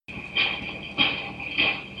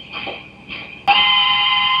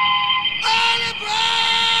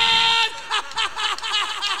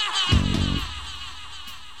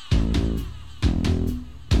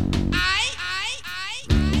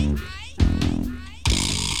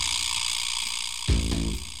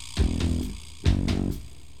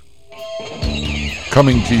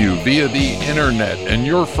Coming to you via the internet and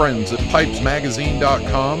your friends at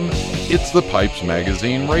PipesMagazine.com, it's the Pipes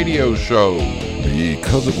Magazine radio show.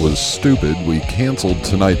 Because it was stupid, we canceled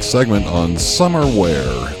tonight's segment on summer wear,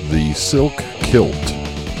 the silk kilt.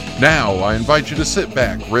 Now, I invite you to sit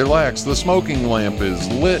back, relax, the smoking lamp is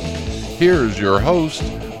lit. Here's your host,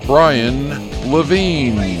 Brian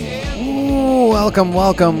Levine.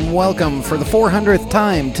 Welcome for the 400th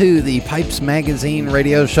time to the Pipes Magazine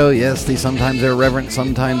radio show. Yes, the sometimes irreverent,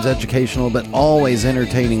 sometimes educational, but always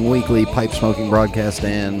entertaining weekly pipe smoking broadcast.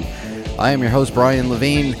 And I am your host, Brian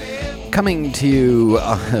Levine, coming to you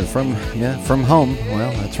from home.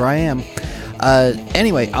 Well, that's where I am.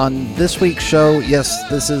 Anyway, on this week's show, yes,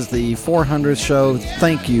 this is the 400th show.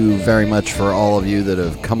 Thank you very much for all of you that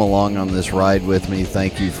have come along on this ride with me.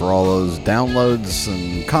 Thank you for all those downloads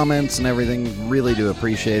and comments and everything. Really do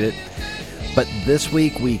appreciate it. But this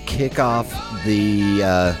week we kick off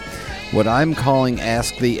the what I'm calling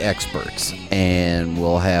Ask the Experts, and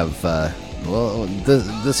we'll have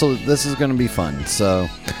this is going to be fun. So.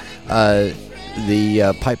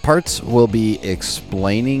 The pipe parts will be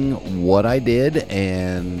explaining what I did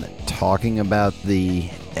and talking about the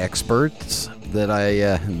experts that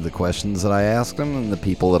the questions that I asked them and the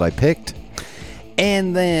people that I picked.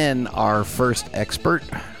 And then our first expert,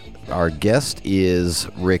 our guest, is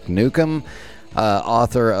Rick Newcombe,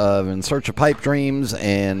 author of In Search of Pipe Dreams,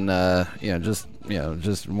 and just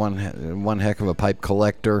one heck of a pipe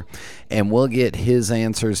collector. And we'll get his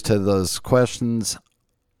answers to those questions.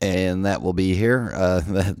 And that will be here.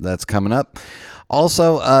 That's coming up.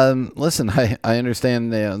 Also, listen, I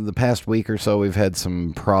understand the past week or so we've had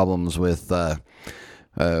some problems with, a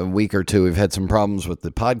week or two, we've had some problems with the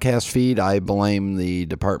podcast feed. I blame the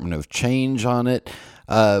Department of Change on it.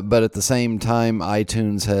 But at the same time,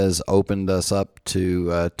 iTunes has opened us up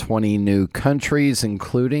to 20 new countries,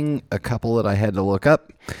 including a couple that I had to look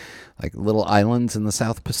up, like little islands in the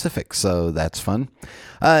South Pacific, so that's fun.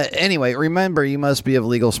 Anyway, remember, you must be of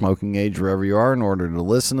legal smoking age wherever you are in order to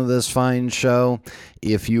listen to this fine show.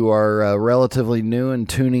 If you are relatively new and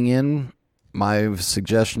tuning in, my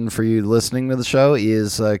suggestion for you listening to the show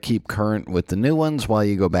is keep current with the new ones while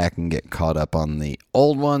you go back and get caught up on the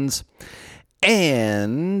old ones.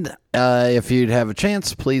 And if you'd have a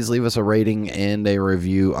chance, please leave us a rating and a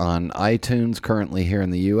review on iTunes. Currently here in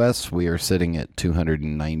the U.S., we are sitting at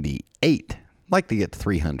 298. I'd like to get to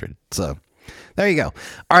 300. So there you go.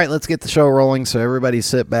 All right, let's get the show rolling. So everybody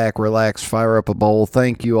sit back, relax, fire up a bowl.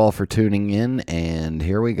 Thank you all for tuning in, and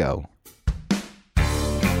here we go.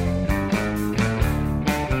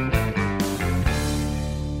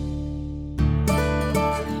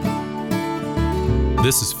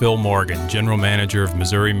 This is Phil Morgan, General Manager of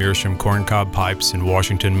Missouri Meerschaum Corncob Pipes in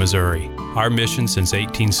Washington, Missouri. Our mission since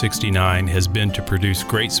 1869 has been to produce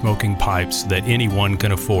great smoking pipes that anyone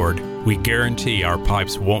can afford. We guarantee our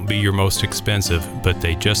pipes won't be your most expensive, but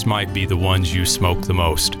they just might be the ones you smoke the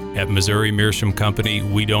most. At Missouri Meerschaum Company,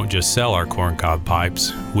 we don't just sell our corncob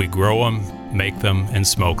pipes, we grow them, make them, and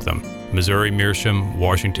smoke them. Missouri Meerschaum,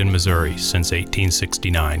 Washington, Missouri, since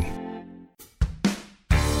 1869.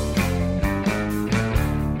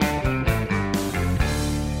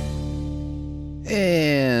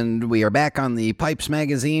 And we are back on the Pipes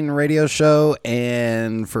Magazine radio show,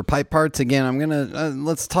 and for pipe parts again, I'm gonna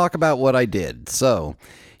let's talk about what I did. So,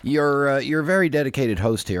 you're a very dedicated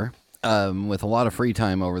host here, with a lot of free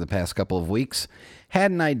time over the past couple of weeks.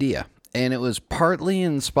 Had an idea, and it was partly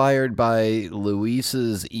inspired by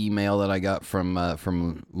Luis's email that I got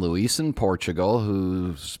from Luis in Portugal,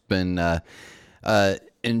 who's been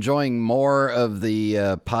enjoying more of the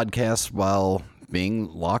podcast while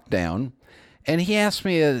being locked down. And he asked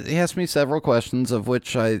me several questions, of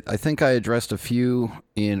which I think I addressed a few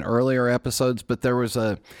in earlier episodes, but there was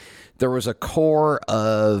a core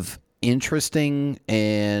of interesting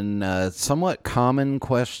and somewhat common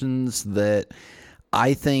questions that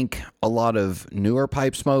I think a lot of newer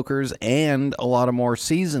pipe smokers and a lot of more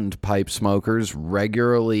seasoned pipe smokers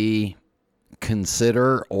regularly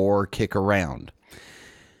consider or kick around.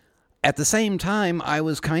 At the same time, I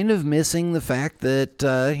was kind of missing the fact that,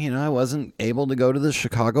 I wasn't able to go to the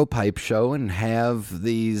Chicago Pipe Show and have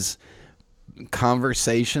these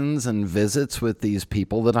conversations and visits with these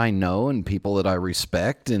people that I know and people that I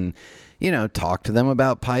respect and, talk to them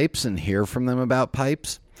about pipes and hear from them about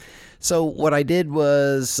pipes. So what I did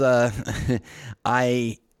was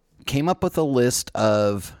I came up with a list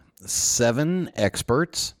of 7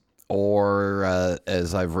 experts, or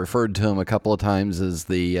as I've referred to them a couple of times as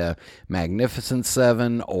the Magnificent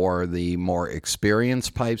 7 or the more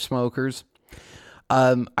experienced pipe smokers.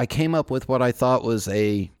 I came up with what I thought was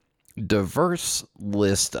a diverse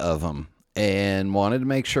list of them. and wanted to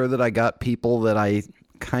make sure that I got people that I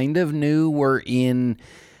kind of knew were in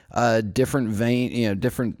a different vein,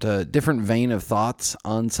 different vein of thoughts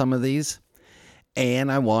on some of these.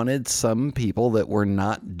 And I wanted some people that were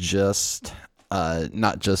not just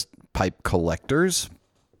pipe collectors,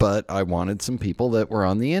 but I wanted some people that were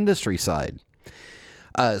on the industry side.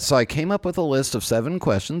 So I came up with a list of 7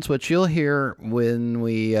 questions, which you'll hear when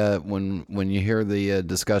you hear the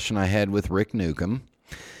discussion I had with Rick Newcombe.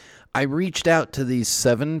 I reached out to these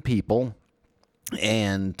 7 people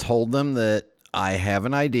and told them that I have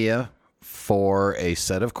an idea for a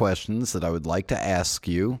set of questions that I would like to ask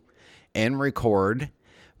you and record,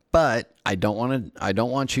 but I don't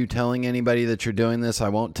want you telling anybody that you're doing this. I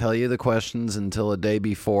won't tell you the questions until a day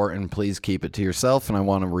before, and please keep it to yourself, and I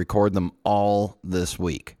want to record them all this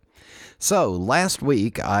week. So last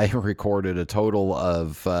week I recorded a total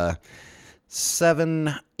of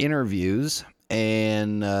 7 interviews,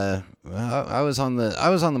 and I was on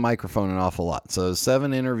the microphone an awful lot. So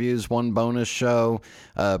 7 interviews, 1 bonus show,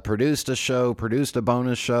 produced a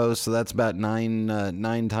bonus show. So that's about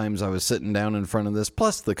 9 times I was sitting down in front of this,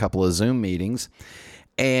 plus the couple of Zoom meetings,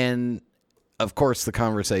 and of course the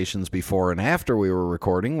conversations before and after we were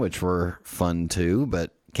recording, which were fun too,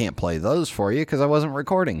 but can't play those for you because I wasn't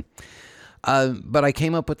recording. But I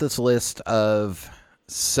came up with this list of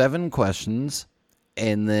 7 questions,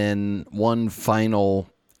 and then one final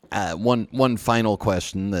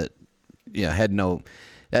question that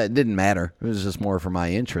didn't matter. It was just more for my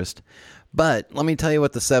interest. But let me tell you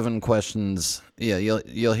what the 7 questions.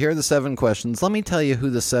 You'll hear the 7 questions. Let me tell you who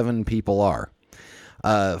the 7 people are.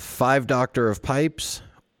 5 Doctor of Pipes,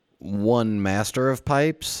 1 Master of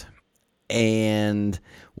Pipes, and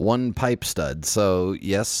 1 Pipe Stud. So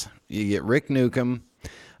yes, you get Rick Newcombe,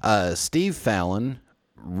 Steve Fallon,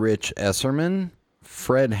 Rich Esserman,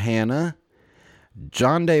 Fred Hanna,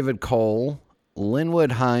 John David Cole,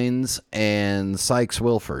 Linwood Hines, and Sykes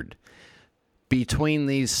Wilford. Between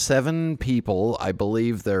these 7 people, I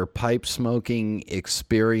believe their pipe smoking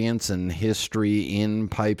experience and history in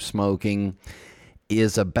pipe smoking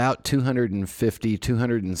is about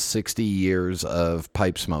 260 years of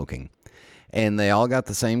pipe smoking. And they all got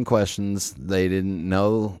the same questions. They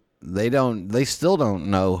still don't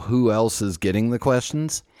know who else is getting the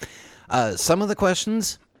questions. Some of the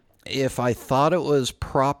questions, if I thought it was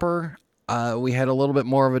proper, we had a little bit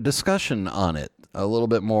more of a discussion on it, a little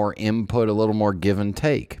bit more input, a little more give and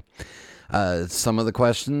take. Some of the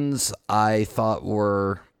questions I thought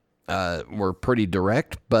were pretty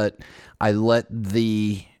direct, but I let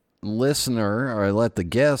the listener, or I let the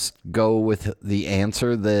guest go with the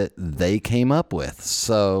answer that they came up with.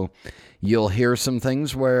 So you'll hear some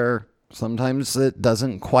things where sometimes it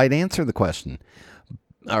doesn't quite answer the question,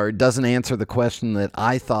 or it doesn't answer the question that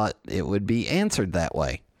I thought it would be answered that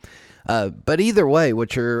way. But either way,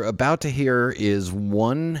 what you're about to hear is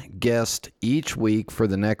 1 guest each week for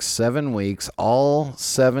the next 7 weeks, all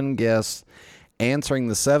 7 guests answering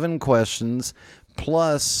the 7 questions,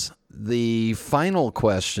 plus the final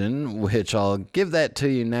question, which I'll give that to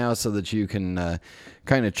you now so that you can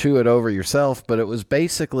kind of chew it over yourself. But it was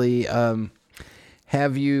basically,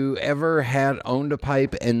 have you ever owned a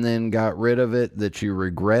pipe and then got rid of it that you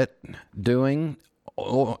regret doing?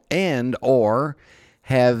 Or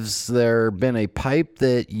has there been a pipe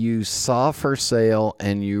that you saw for sale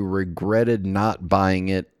and you regretted not buying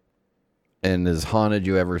it and has haunted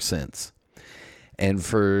you ever since? And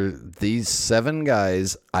for these 7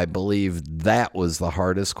 guys, I believe that was the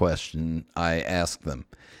hardest question I asked them.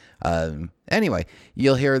 Anyway,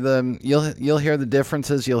 you'll hear you'll hear the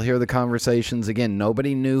differences. You'll hear the conversations. Again,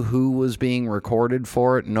 nobody knew who was being recorded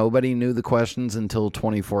for it. Nobody knew the questions until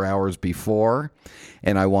 24 hours before.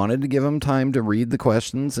 And I wanted to give them time to read the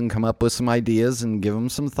questions and come up with some ideas and give them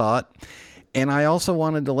some thought. And I also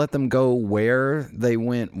wanted to let them go where they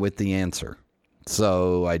went with the answer.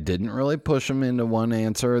 So I didn't really push them into one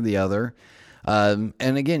answer or the other. And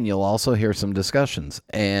again, you'll also hear some discussions.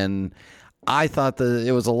 And I thought that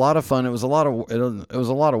it was a lot of fun. It was a lot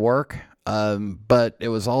of work, but it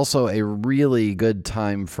was also a really good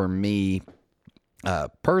time for me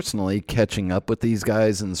personally, catching up with these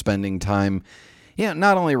guys and spending time,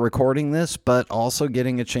 not only recording this, but also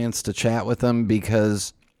getting a chance to chat with them,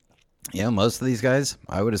 because most of these guys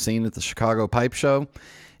I would have seen at the Chicago Pipe Show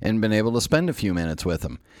and been able to spend a few minutes with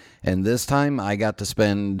them. And this time I got to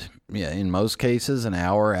spend, in most cases, an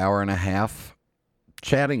hour and a half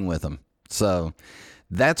chatting with them. So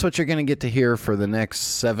that's what you're going to get to hear for the next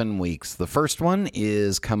 7 weeks. The first one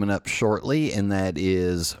is coming up shortly, and that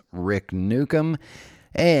is Rick Newcombe,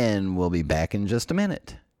 and we'll be back in just a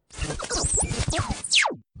minute.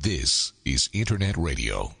 This is Internet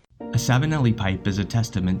Radio. A Savinelli pipe is a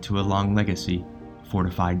testament to a long legacy,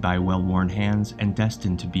 fortified by well-worn hands and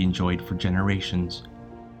destined to be enjoyed for generations.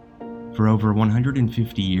 For over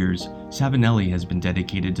 150 years, Savinelli has been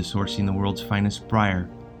dedicated to sourcing the world's finest briar,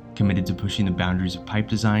 committed to pushing the boundaries of pipe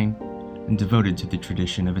design, and devoted to the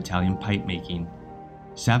tradition of Italian pipe making.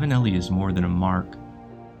 Savinelli is more than a mark.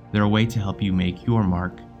 They're a way to help you make your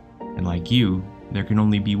mark, and like you, there can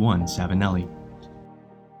only be one Savinelli.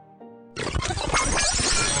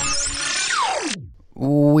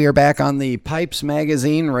 We're back on the Pipes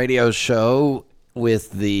Magazine radio show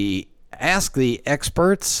with the Ask the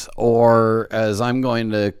Experts, or as I'm going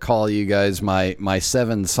to call you guys, my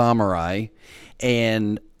seven samurai.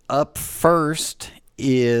 And up first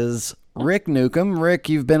is Rick Newcombe. Rick,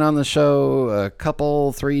 you've been on the show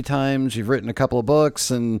three times. You've written a couple of books,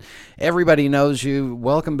 and everybody knows you.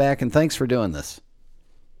 Welcome back, and thanks for doing this.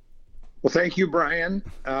 Well, thank you, Brian.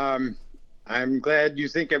 I'm glad you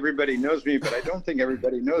think everybody knows me, but I don't think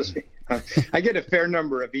everybody knows me. I get a fair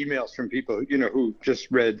number of emails from people, who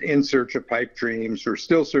just read In Search of Pipe Dreams or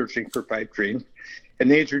still searching for pipe dreams.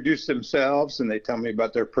 And they introduce themselves and they tell me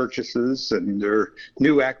about their purchases and their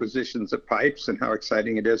new acquisitions of pipes and how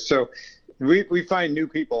exciting it is. So we find new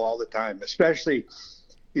people all the time, especially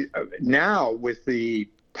now with the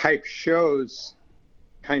pipe shows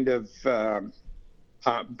kind of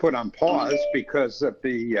put on pause because of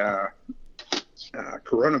the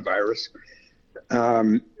coronavirus.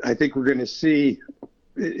 I think we're going to see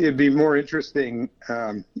it'd be more interesting.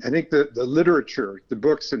 I think the literature, the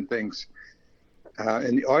books and things,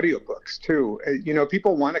 and the audiobooks too.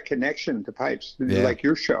 People want a connection to pipes, like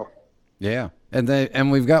your show. Yeah,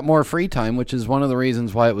 and we've got more free time, which is one of the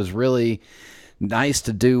reasons why it was really nice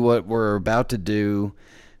to do what we're about to do,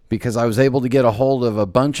 because I was able to get a hold of a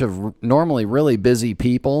bunch of normally really busy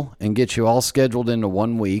people and get you all scheduled into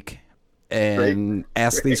 1 week and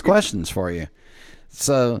ask these questions for you.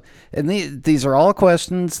 So, and these are all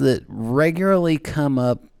questions that regularly come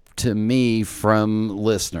up to me from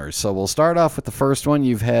listeners. So we'll start off with the first one.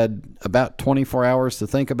 You've had about 24 hours to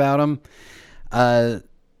think about them.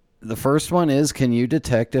 The first one is, can you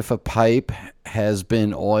detect if a pipe has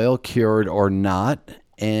been oil cured or not?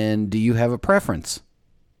 And do you have a preference?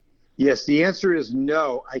 Yes, the answer is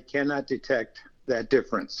no. I cannot detect that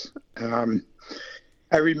difference.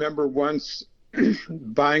 I remember once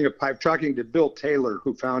buying a pipe, talking to Bill Taylor,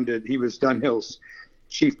 he was Dunhill's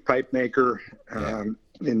chief pipe maker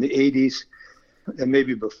in the 80s and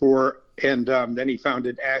maybe before. And then he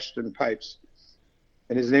founded Ashton Pipes,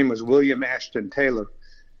 and his name was William Ashton Taylor.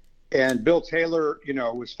 And Bill Taylor,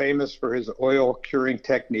 was famous for his oil curing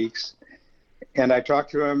techniques. And I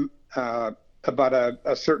talked to him about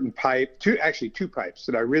a certain pipe, two pipes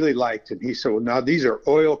that I really liked. And he said, well, now these are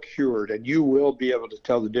oil cured and you will be able to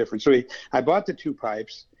tell the difference. So I bought the two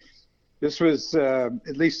pipes. This was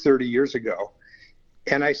at least 30 years ago.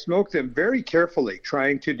 And I smoked them very carefully,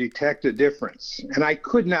 trying to detect a difference. And I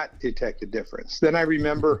could not detect a difference. Then I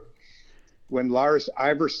remember when Lars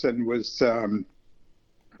Iverson was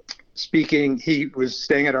speaking, he was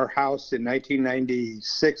staying at our house in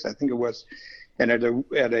 1996, I think it was. And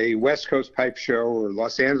at a West Coast pipe show or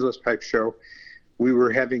Los Angeles pipe show, we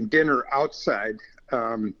were having dinner outside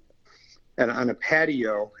on a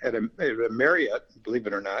patio at a Marriott, believe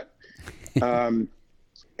it or not.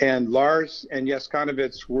 And Lars and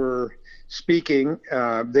Yaskanovitz were speaking.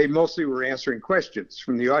 They mostly were answering questions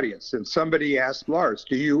from the audience. And somebody asked Lars,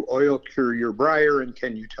 do you oil cure your briar and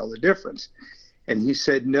can you tell the difference? And he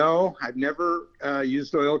said, no, I've never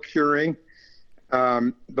used oil curing.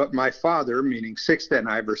 But my father, meaning Sixten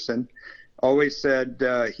Iverson, always said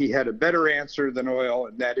he had a better answer than oil,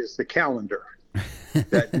 and that is the calendar.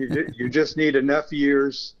 That you just need enough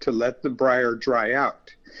years to let the briar dry out.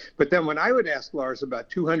 But then when I would ask Lars about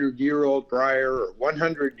 200-year-old briar or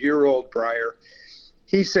 100-year-old briar,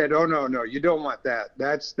 he said, oh, no, you don't want that.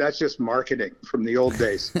 That's just marketing from the old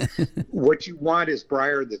days. What you want is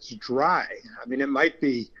briar that's dry. I mean, it might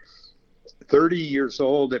be 30 years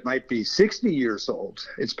old, it might be 60 years old.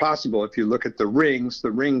 It's possible if you look at the ring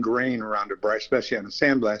grain around a briar, especially on a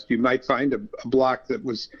sandblast, you might find a block that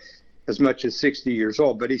was as much as 60 years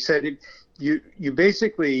old. But he said you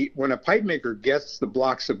basically, when a pipe maker gets the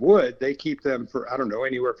blocks of wood, they keep them for, I don't know,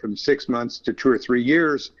 anywhere from 6 months to 2 or 3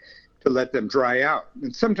 years to let them dry out.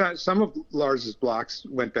 And sometimes some of Lars's blocks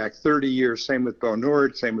went back 30 years, same with Bo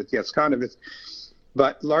Nord, same with Yaskanovitz.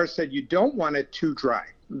 But Lars said you don't want it too dry,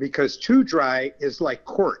 because too dry is like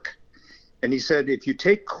cork. And he said if you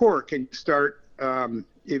take cork and start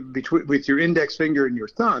with your index finger and your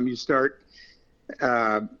thumb, you start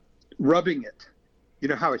rubbing it, you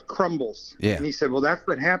know how it crumbles. Yeah. And he said, well, that's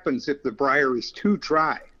what happens if the briar is too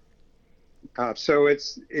dry. So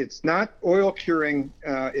it's not oil curing.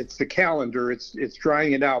 It's the calendar. It's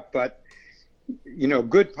drying it out. But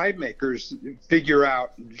good pipe makers figure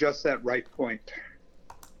out just that right point.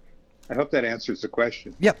 I hope that answers the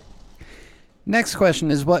question. Yep. Next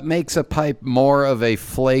question is, what makes a pipe more of a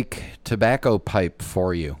flake tobacco pipe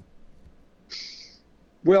for you?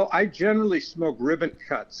 Well, I generally smoke ribbon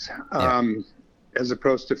cuts as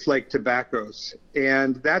opposed to flake tobaccos.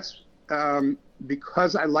 And that's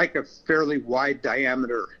because I like a fairly wide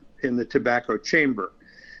diameter in the tobacco chamber.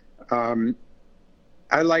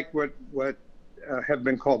 I like what have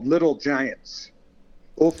been called little giants.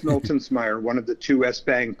 Ulf Noltensmeyer, one of the two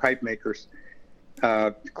S-Bang pipe makers,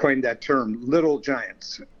 coined that term, little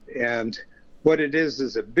giants. And what it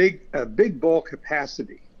is a big bowl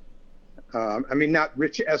capacity. Not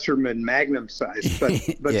Rich Esserman Magnum size,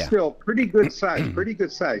 but yeah. Still pretty good size.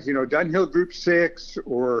 Dunhill Group 6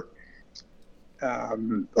 or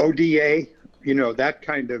ODA, that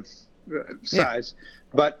kind of size,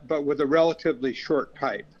 but with a relatively short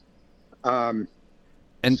pipe. And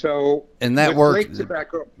that works.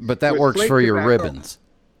 But that works for your ribbons.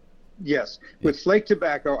 Yes, with flake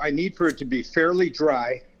tobacco, I need for it to be fairly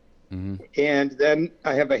dry. Mm-hmm. And then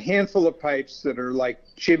I have a handful of pipes that are like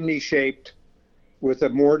chimney shaped with a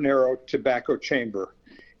more narrow tobacco chamber.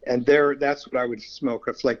 And that's what I would smoke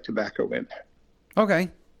a flake tobacco in. Okay.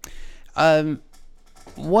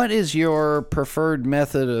 What is your preferred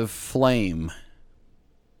method of flame?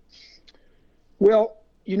 Well,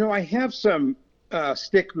 I have some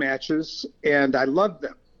stick matches and I love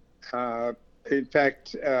them. In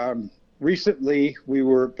fact, recently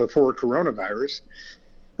before coronavirus,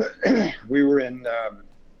 we were in,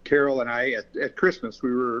 Carol and I at Christmas,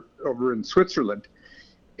 we were over in Switzerland,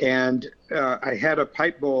 and I had a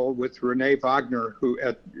pipe bowl with Renee Wagner,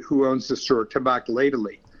 who owns the store Tabak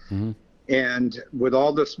Ladely. Mm-hmm. And with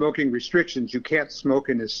all the smoking restrictions, you can't smoke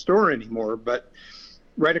in his store anymore, but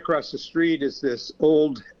right across the street is this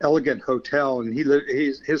old, elegant hotel, and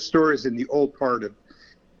his store is in the old part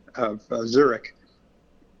of Zurich.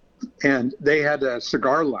 And they had a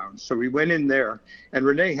cigar lounge, so we went in there, and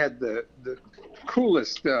Renee had the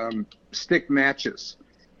coolest stick matches,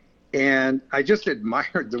 and I just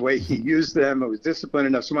admired the way he used them. I was disciplined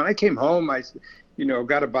enough. So when I came home, I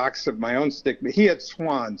got a box of my own stick. He had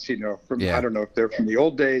Swans, from I don't know if they're from the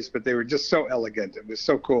old days, but they were just so elegant. It was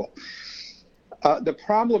so cool. The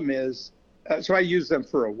problem is, so I used them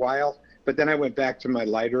for a while, but then I went back to my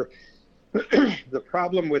lighter. The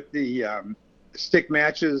problem with the stick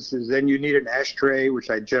matches is then you need an ashtray, which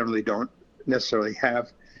I generally don't necessarily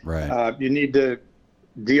have. Right. You need to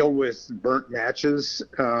deal with burnt matches.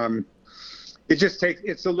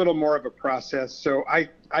 It's a little more of a process. So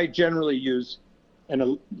I generally use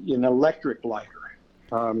an electric lighter.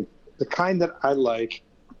 The kind that I like,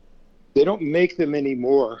 they don't make them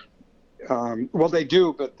anymore. Well, they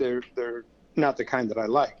do, but they're not the kind that I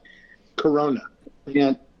like. Corona.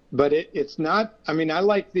 But it's not. I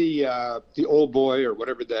like the old boy or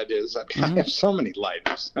whatever that is. I have so many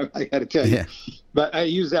lighters. I got to tell you, but I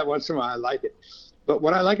use that once in a while. I like it. But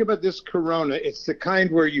what I like about this Corona, it's the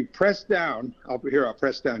kind where you press down. I'll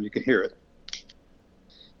press down. You can hear it,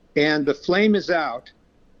 and the flame is out.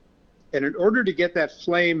 And in order to get that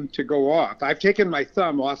flame to go off, I've taken my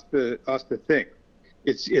thumb off the thing.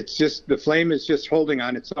 It's just the flame is just holding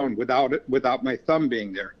on its own without my thumb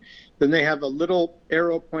being there. Then they have a little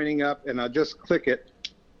arrow pointing up, and I'll just click it,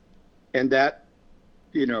 and that,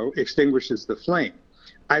 extinguishes the flame.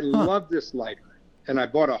 I love this lighter, and I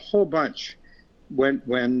bought a whole bunch when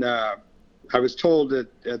I was told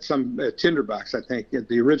at some Tinderbox, I think, at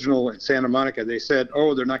the original in Santa Monica, they said,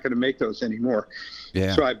 "Oh, they're not going to make those anymore."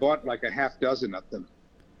 Yeah. So I bought like a half dozen of them.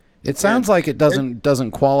 It sounds like it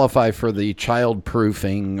doesn't qualify for the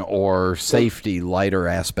child-proofing or safety lighter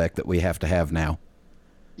aspect that we have to have now.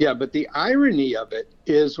 Yeah, but the irony of it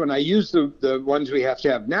is when I use the ones we have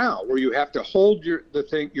to have now, where you have to hold your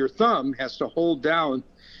thumb has to hold down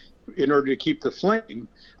in order to keep the flame,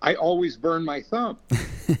 I always burn my thumb.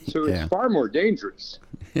 So it's far more dangerous.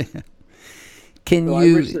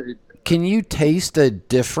 Can you taste a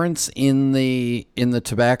difference in the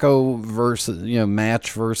tobacco versus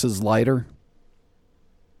match versus lighter?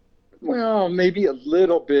 Well, maybe a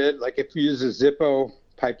little bit. Like if you use a Zippo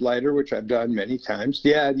pipe lighter, which I've done many times,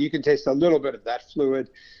 you can taste a little bit of that fluid.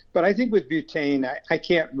 But I think with butane, I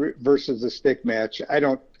can't versus a stick match. I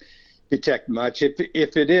don't detect much. If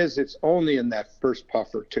it is, it's only in that first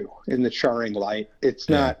puff or two in the charring light. It's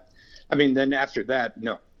not. I mean, then after that,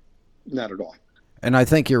 no, not at all. And I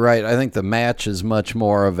think you're right. I think the match is much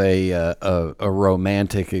more of a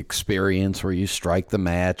romantic experience where you strike the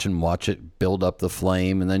match and watch it build up the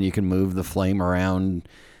flame, and then you can move the flame around.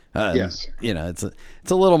 Yes. It's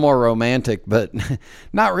a little more romantic, but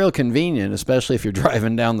not real convenient, especially if you're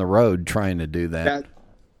driving down the road trying to do that.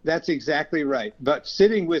 That's exactly right. But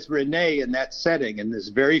sitting with Renee in that setting, in this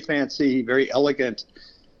very fancy, very elegant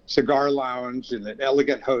cigar lounge in an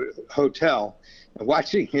elegant hotel, and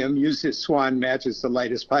watching him use his Swan match as the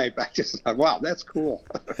lightest pipe, I just thought, wow, that's cool.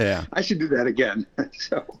 Yeah. I should do that again.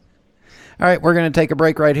 So. All right, we're going to take a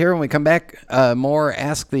break right here. When we come back, more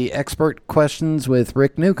Ask the Expert questions with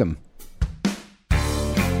Rick Newcombe.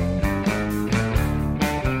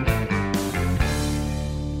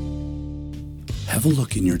 Have a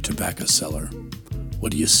look in your tobacco cellar.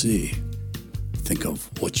 What do you see? Think of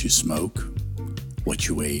what you smoke, what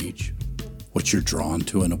you age, what you're drawn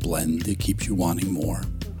to in a blend that keeps you wanting more.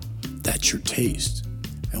 That's your taste,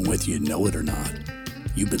 and whether you know it or not,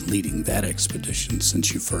 you've been leading that expedition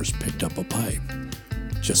since you first picked up a pipe,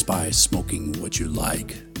 just by smoking what you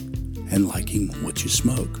like and liking what you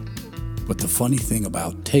smoke. But the funny thing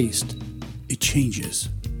about taste, it changes,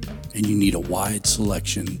 and you need a wide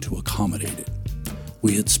selection to accommodate it.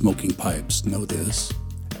 We at Smoking Pipes know this,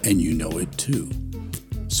 and you know it too.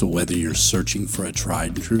 So whether you're searching for a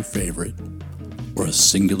tried and true favorite or a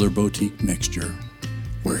singular boutique mixture,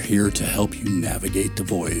 we're here to help you navigate the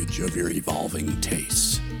voyage of your evolving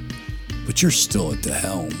tastes. But you're still at the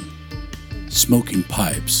helm. Smoking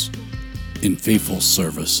Pipes, in faithful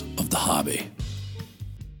service of the hobby.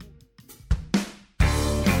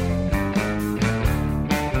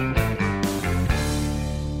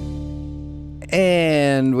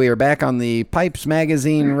 And we are back on the Pipes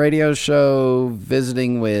Magazine radio show,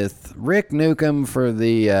 visiting with Rick Newcombe for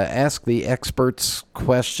the Ask the Experts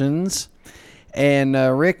questions. And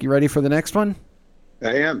Rick, you ready for the next one?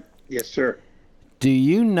 I am. Yes, sir. Do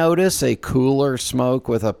you notice a cooler smoke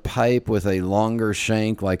with a pipe with a longer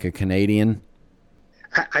shank like a Canadian?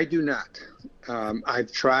 I do not. I've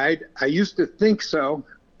tried. I used to think so.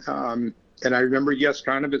 And I remember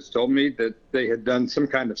Konovitz told me that they had done some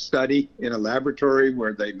kind of study in a laboratory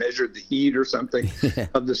where they measured the heat or something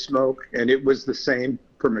of the smoke, and it was the same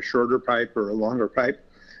from a shorter pipe or a longer pipe,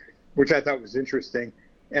 which I thought was interesting.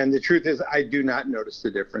 And the truth is, I do not notice the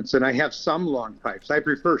difference. And I have some long pipes. I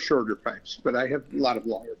prefer shorter pipes, but I have a lot of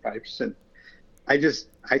longer pipes, and I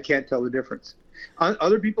can't tell the difference.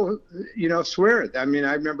 Other people, swear it. I mean,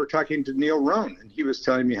 I remember talking to Neil Rohn, and he was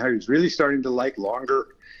telling me how he was really starting to like longer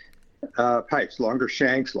pipes, longer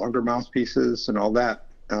shanks, longer mouthpieces, and all that.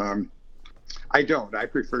 I don't. I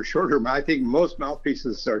prefer shorter. I think most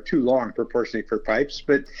mouthpieces are too long proportionally for pipes,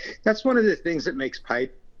 but that's one of the things that makes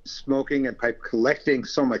pipe smoking and pipe collecting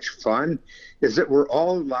so much fun, is that we're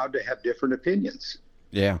all allowed to have different opinions.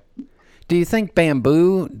 Yeah. Do you think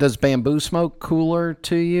does bamboo smoke cooler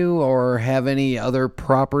to you, or have any other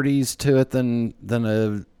properties to it than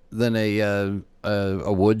a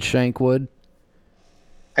wood shank would?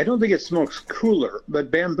 I don't think it smokes cooler, but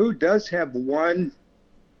bamboo does have one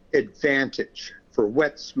advantage for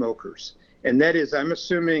wet smokers. And that is, I'm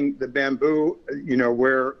assuming the bamboo,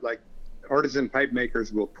 where like artisan pipe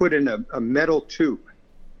makers will put in a metal tube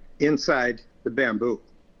inside the bamboo.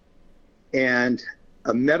 And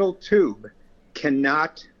a metal tube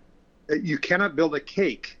you cannot build a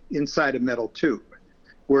cake inside a metal tube.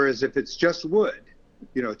 Whereas if it's just wood,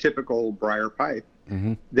 typical briar pipe,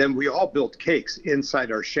 then we all build cakes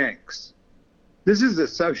inside our shanks. This is a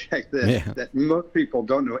subject that most people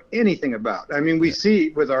don't know anything about. I mean, we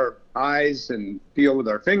see with our eyes and feel with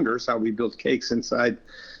our fingers how we build cakes inside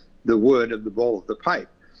the wood of the bowl of the pipe.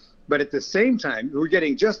 But at the same time, we're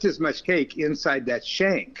getting just as much cake inside that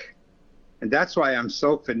shank. And that's why I'm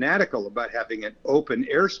so fanatical about having an open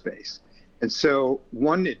airspace. And so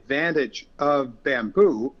one advantage of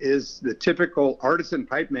bamboo is the typical artisan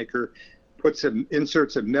pipe maker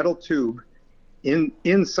inserts a metal tube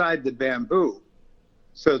inside the bamboo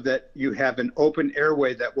so that you have an open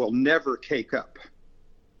airway that will never cake up.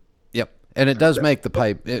 Yep. And it does make the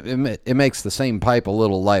pipe, it makes the same pipe a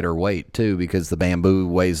little lighter weight too, because the bamboo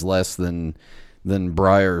weighs less than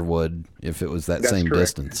briar would if it was that same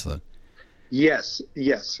distance. So. Yes.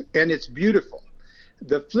 And it's beautiful.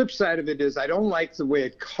 The flip side of it is I don't like the way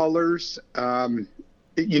it colors. I've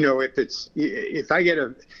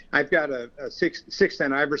got a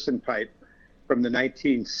 610 Iverson pipe from the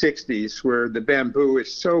 1960s where the bamboo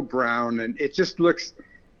is so brown and it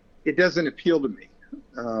doesn't appeal to me.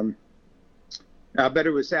 But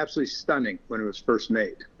it was absolutely stunning when it was first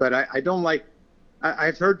made. But I don't like,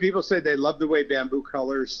 I've heard people say they love the way bamboo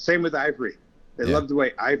colors. Same with ivory. They love the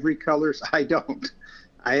way ivory colors. I don't.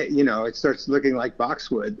 It starts looking like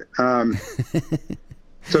boxwood.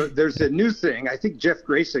 So there's a new thing. I think Jeff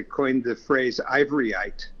Grayson coined the phrase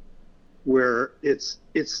ivoryite, where it's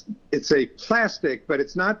a plastic, but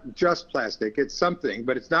it's not just plastic. It's something,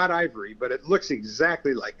 but it's not ivory, but it looks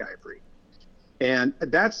exactly like ivory. And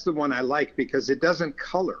that's the one I like because it doesn't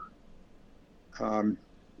color.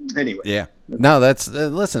 Anyway. Yeah. No, that's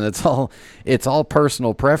listen. It's all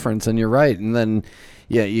personal preference, and you're right. And then,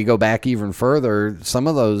 you go back even further. Some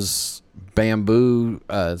of those bamboo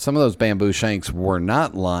shanks were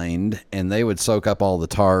not lined, and they would soak up all the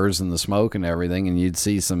tars and the smoke and everything, and you'd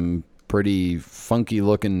see some pretty funky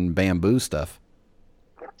looking bamboo stuff.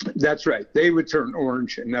 That's right. They would turn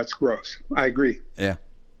orange, and that's gross. I agree. Yeah.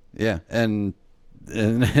 Yeah. And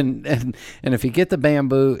if you get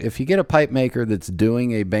if you get a pipe maker that's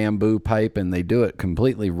doing a bamboo pipe and they do it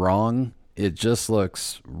completely wrong, it just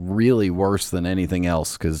looks really worse than anything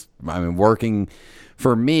else. Because working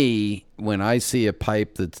for me, when I see a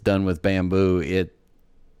pipe that's done with bamboo,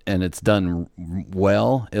 and it's done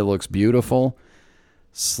well, it looks beautiful.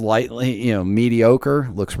 Slightly, mediocre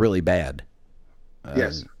looks really bad.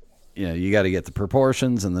 Yes. You got to get the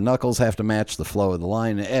proportions, and the knuckles have to match the flow of the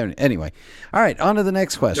line. Anyway, all right, on to the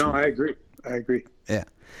next question. No, I agree. Yeah.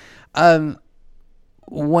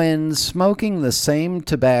 When smoking the same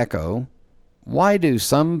tobacco, why do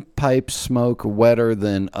some pipes smoke wetter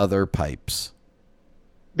than other pipes?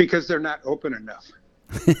 Because they're not open enough.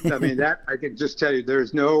 That I can just tell you,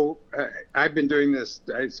 there's no, I've been doing this,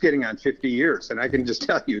 it's getting on 50 years, and I can just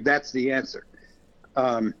tell you that's the answer.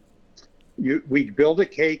 We build a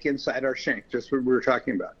cake inside our shank, just what we were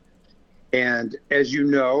talking about. And as you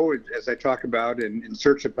know, as I talk about in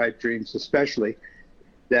Search of Pipe Dreams especially,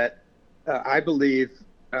 that I believe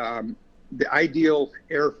the ideal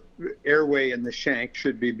airway in the shank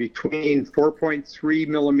should be between 4.3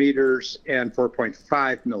 millimeters and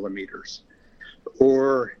 4.5 millimeters,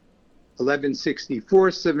 or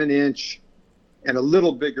 11/64ths of an inch, and a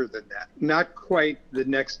little bigger than that. Not quite the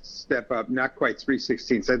next step up, not quite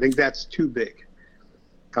 3/16. I think that's too big.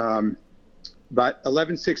 But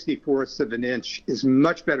 11/64ths of an inch is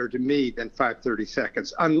much better to me than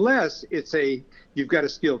 5/32, unless you've got a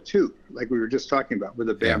steel tube, like we were just talking about with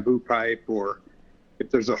a bamboo pipe, or if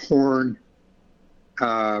there's a horn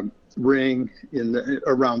ring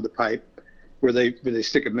around the pipe where they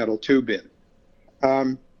stick a metal tube in.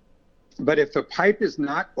 But if the pipe is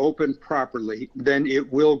not opened properly, then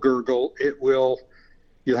it will gurgle. You'll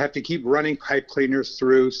have to keep running pipe cleaners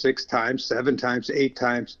through 6 times, 7 times, 8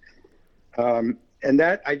 times. And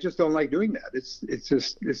that, I just don't like doing that.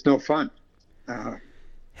 It's no fun.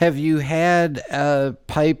 Have you had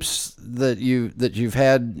pipes that you've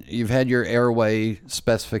had your airway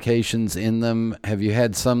specifications in them? Have you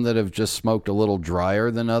had some that have just smoked a little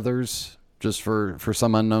drier than others, just for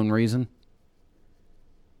some unknown reason?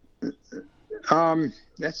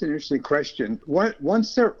 That's an interesting question.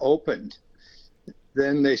 Once they're opened,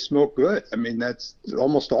 then they smoke good. That's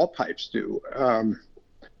almost all pipes do.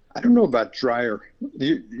 I don't know about drier.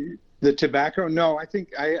 The tobacco, no, I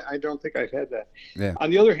don't think I've had that. Yeah.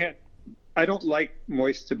 On the other hand, I don't like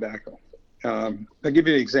moist tobacco. I'll give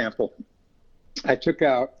you an example. I took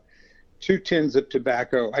out 2 tins of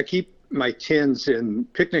tobacco. I keep my tins in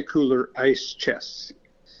picnic cooler ice chests.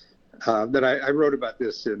 That I wrote about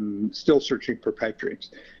this in Still Searching for Pipe Dreams.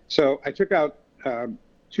 So I took out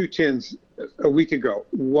 2 tins a week ago.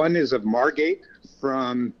 One is of Margate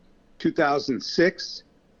from 2006,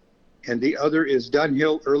 and the other is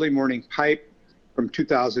Dunhill Early Morning Pipe from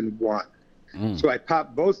 2001. So I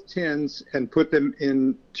popped both tins and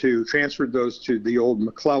transferred those to the old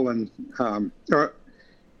McClellan,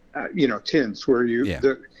 tins where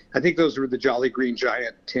I think those were the Jolly Green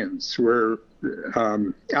Giant tins where,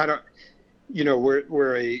 I'm not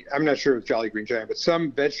sure if Jolly Green Giant, but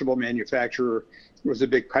some vegetable manufacturer was a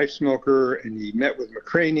big pipe smoker, and he met with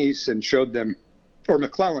McCraney's and showed them, or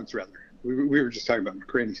McClellan's rather. We were just talking about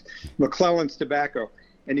McClellan's tobacco,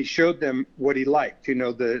 and he showed them what he liked.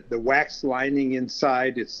 The wax lining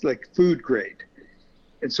inside, it's like food grade.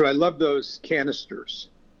 And so I love those canisters,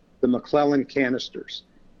 the McClellan canisters.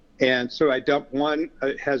 And so I dumped one.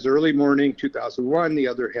 It has Early Morning 2001. The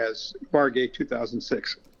other has Margate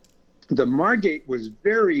 2006. The Margate was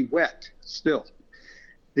very wet still.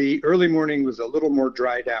 The Early Morning was a little more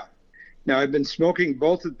dried out. Now, I've been smoking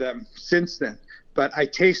both of them since then, but I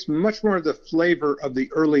taste much more of the flavor of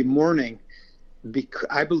the Early Morning,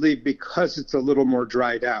 I believe, because it's a little more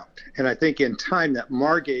dried out. And I think in time that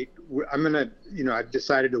Margate, I've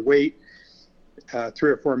decided to wait 3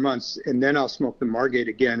 or 4 months, and then I'll smoke the Margate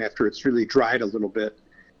again after it's really dried a little bit.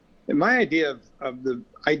 And my idea of the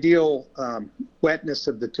ideal wetness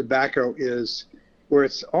of the tobacco is where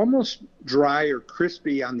it's almost dry or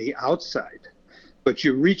crispy on the outside, but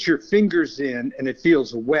you reach your fingers in and it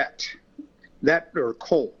feels wet, or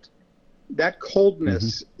cold. That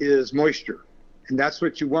coldness is moisture, and that's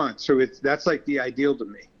what you want. So that's like the ideal to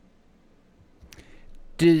me.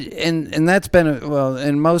 And that's been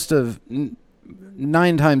and most of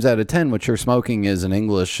 9 times out of 10, what you're smoking is an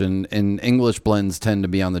English, and English blends tend to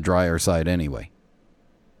be on the drier side anyway.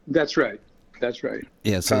 That's right.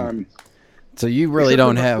 Yeah. So you really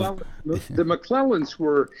don't have the McClellans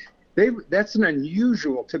were. That's an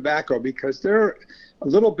unusual tobacco because they're a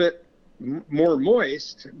little bit more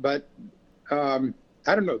moist, but I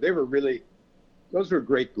don't know. Those were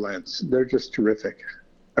great blends. They're just terrific.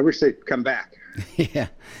 I wish they'd come back.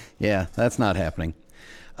 Yeah, that's not happening.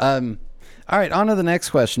 All right, on to the next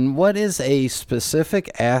question. What is a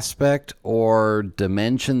specific aspect or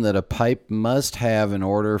dimension that a pipe must have in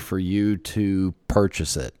order for you to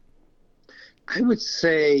purchase it? I would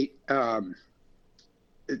say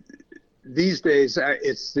these days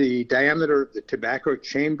it's the diameter of the tobacco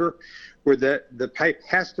chamber where the pipe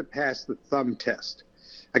has to pass the thumb test.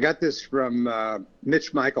 I got this from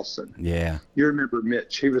Mitch Michelson. Yeah. You remember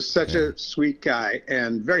Mitch. He was such a sweet guy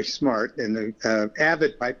and very smart and an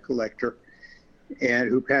avid pipe collector, and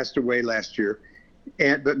who passed away last year.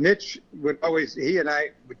 But Mitch he and I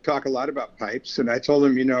would talk a lot about pipes, and I told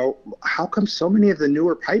him, how come so many of the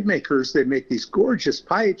newer pipe makers, they make these gorgeous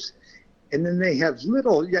pipes, and then they have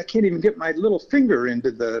I can't even get my little finger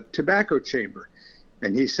into the tobacco chamber.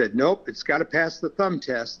 And he said, nope, it's got to pass the thumb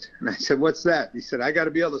test. And I said, what's that? He said, I got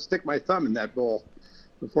to be able to stick my thumb in that bowl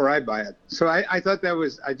before I buy it. So I thought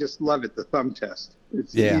I just love it, the thumb test.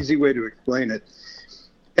 It's an easy way to explain it.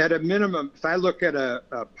 At a minimum, if I look at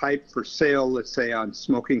a pipe for sale, let's say on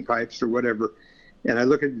Smoking Pipes or whatever, and I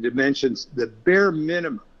look at the dimensions, the bare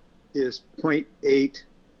minimum is 0.8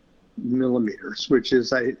 millimeters, which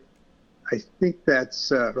is, I think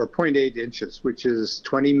that's, or 0.8 inches, which is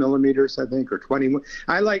 20 millimeters, I think, or 21.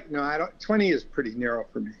 20 is pretty narrow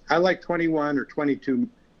for me. I like 21 or 22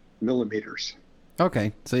 millimeters.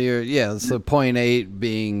 Okay. So so 0.8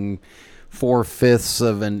 being 4/5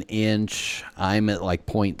 of an inch. I'm at like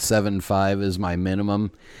 0.75 is my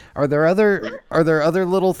minimum. Are there other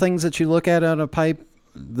little things that you look at on a pipe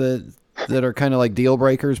that are kind of like deal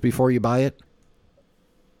breakers before you buy it?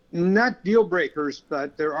 Not deal breakers,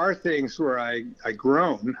 but there are things where I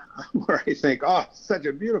groan, where I think, oh, such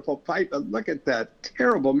a beautiful pipe, but look at that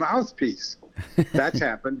terrible mouthpiece. That's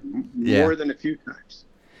happened more than a few times.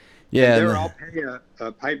 Yeah. And I'll pay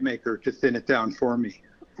a pipe maker to thin it down for me.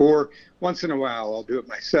 Or once in a while, I'll do it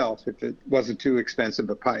myself if it wasn't too expensive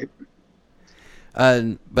a pipe.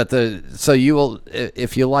 So you will,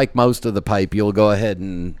 if you like most of the pipe, you'll go ahead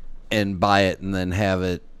and buy it and then have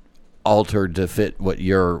it altered to fit what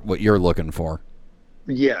you're looking for.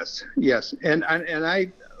 Yes, and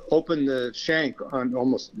I open the shank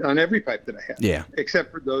on every pipe that I have. Yeah,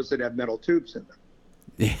 except for those that have metal tubes in them.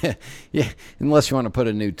 Yeah. Unless you want to put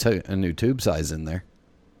a new tube size in there.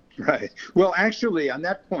 Right. Well, actually, on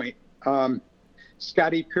that point,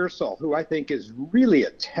 Scotty Pearsall, who I think is really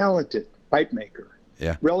a talented pipe maker,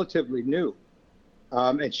 relatively new.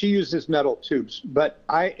 And she uses metal tubes,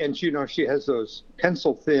 she has those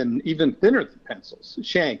pencil thin, even thinner than pencils,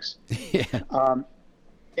 shanks. Yeah.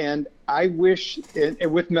 And I wish, and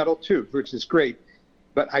with metal tubes, which is great,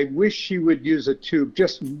 but I wish she would use a tube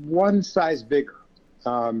just one size bigger.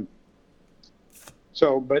 But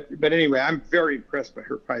anyway, I'm very impressed by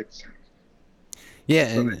her pipes.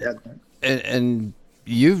 Yeah, and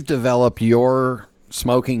you've developed your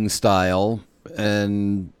smoking style,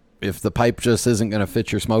 and if the pipe just isn't going to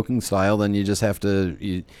fit your smoking style, then you just have to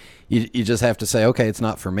you just have to say, okay, it's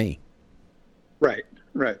not for me. Right.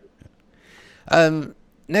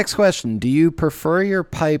 Next question: do you prefer your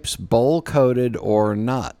pipes bowl coated or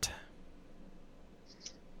not?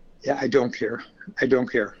 Yeah, I don't care. I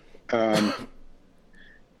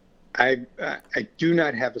do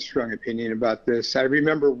not have a strong opinion about this. I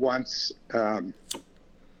remember once I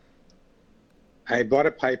bought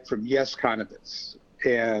a pipe from Yes Conivets,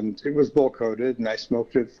 and it was bowl coated, and I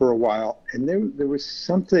smoked it for a while. And there was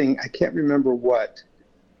something, I can't remember what,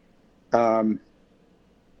 but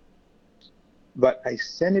I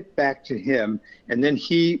sent it back to him, and then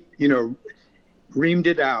he, reamed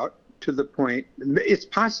it out to the point. It's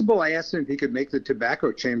possible I asked him if he could make the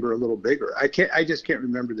tobacco chamber a little bigger. I just can't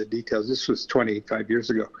remember the details. This was 25 years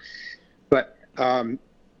ago. But I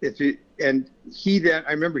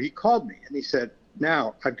remember he called me and he said,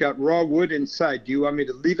 now I've got raw wood inside. Do you want me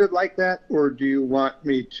to leave it like that, or do you want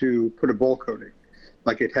me to put a bowl coating?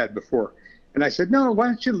 like it had before. And I said, no, why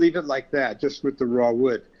don't you leave it like that, just with the raw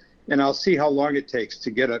wood, and I'll see how long it takes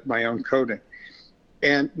to get my own coating.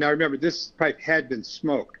 And now remember, this pipe had been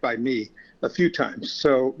smoked by me a few times.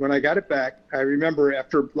 So when I got it back, I remember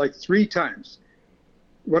after like 3 times,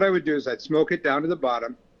 what I would do is I'd smoke it down to the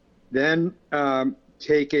bottom, then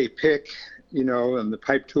take a pick, and the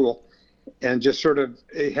pipe tool, and just sort of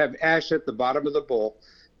have ash at the bottom of the bowl,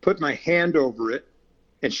 put my hand over it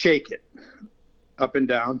and shake it up and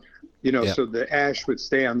down, so the ash would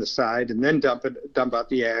stay on the side, and then dump out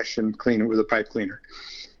the ash and clean it with a pipe cleaner.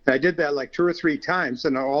 And I did that like 2 or 3 times,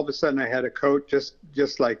 and all of a sudden I had a coat just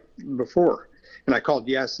like before. And I called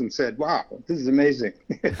Yes and said, wow, this is amazing.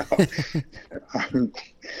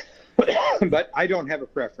 But I don't have a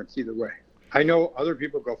preference either way. I know other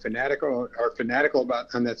people are fanatical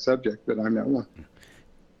on that subject, but I'm not one.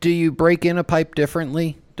 Do you break in a pipe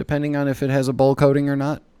differently depending on if it has a bowl coating or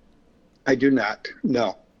not? I do not.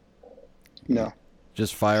 No.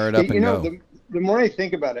 Just fire it up and go. The more I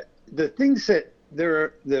think about it, there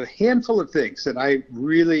are the handful of things that I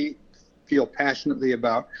really feel passionately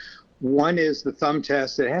about. One is the thumb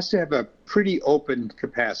test. It has to have a pretty open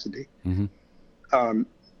capacity. Mm-hmm.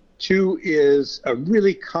 2 is a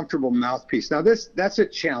really comfortable mouthpiece. Now that's a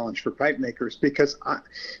challenge for pipe makers, because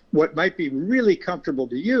what might be really comfortable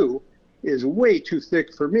to you is way too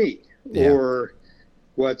thick for me, or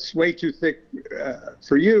what's way too thick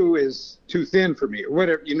for you is too thin for me, or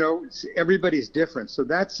whatever. Everybody's different. So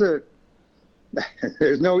there's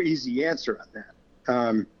no easy answer on that.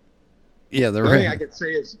 The only thing I could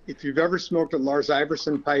say is, if you've ever smoked a Lars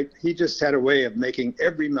Iverson pipe, he just had a way of making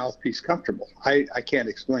every mouthpiece comfortable. I can't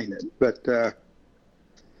explain it, but the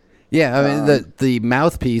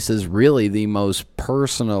mouthpiece is really the most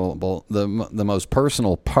personal, the most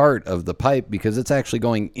personal part of the pipe, because it's actually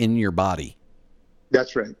going in your body.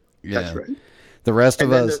 That's right. Yeah. That's right. The rest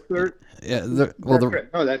of us.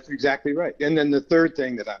 That's exactly right. And then the third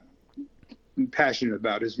thing that I'm passionate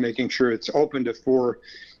about is making sure it's open to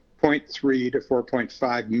 4.3 to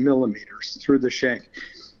 4.5 millimeters through the shank.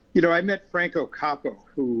 I met Franco Capo,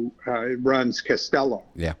 who runs Castello.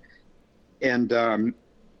 Yeah. And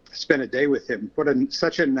spent a day with him.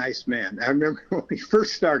 Such a nice man. I remember when he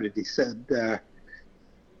first started, he said,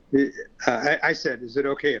 I said, is it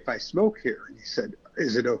okay if I smoke here? And he said,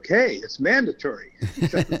 is it okay? It's mandatory.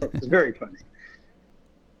 It was very funny.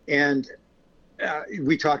 And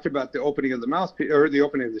we talked about the opening of the mouthpiece, or the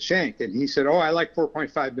opening of the shank, and he said, I like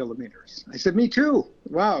 4.5 millimeters. I said, me too.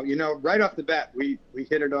 Wow. Right off the bat, we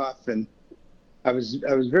hit it off, and I was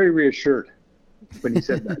very reassured when he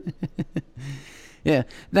said that. Yeah.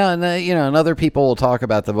 No, and other people will talk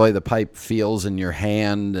about the way the pipe feels in your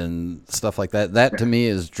hand and stuff like that. That to me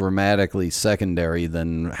is dramatically secondary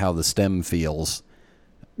than how the stem feels.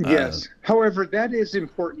 Yes. However, that is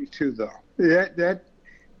important too, though. That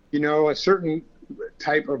a certain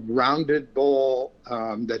type of rounded bowl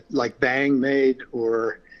that like Bang made,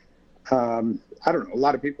 or I don't know, a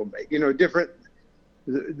lot of people make, different,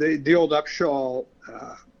 the old Upshaw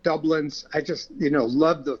Dublins. I just,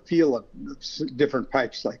 love the feel of different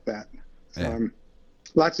pipes like that. Yeah.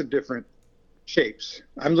 Lots of different shapes.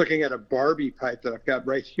 I'm looking at a Barbie pipe that I've got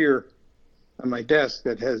right here on my desk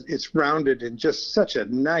that it's rounded in just such a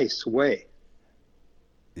nice way.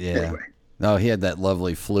 Yeah. Anyway. No, he had that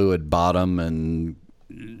lovely fluid bottom, and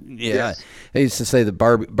yes. I used to say that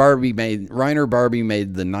Reiner Barbie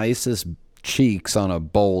made the nicest cheeks on a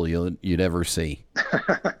bowl you'd ever see.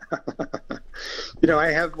 I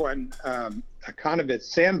have one, a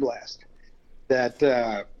Conovitz Sandblast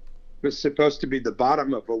that was supposed to be the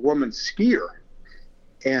bottom of a woman's skier.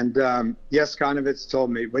 And yes, Conovitz told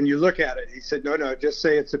me, when you look at it, he said, no, just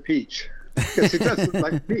say it's a peach. Because it does look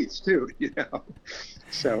like a peach too,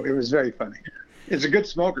 So it was very funny. It's a good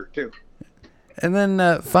smoker too. And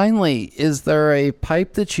then finally, is there a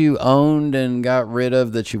pipe that you owned and got rid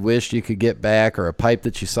of that you wished you could get back, or a pipe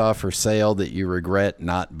that you saw for sale that you regret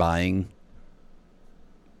not buying?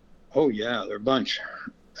 Oh yeah, there are a bunch.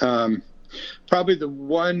 Probably the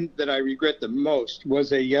one that I regret the most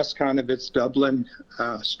was a Yes Conovitz Dublin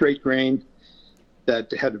straight grain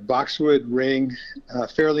that had a boxwood ring,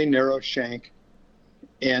 fairly narrow shank.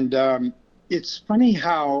 And it's funny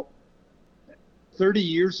how 30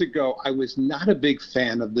 years ago, I was not a big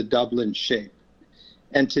fan of the Dublin shape.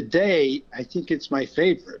 And today, I think it's my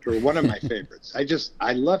favorite, or one of my favorites.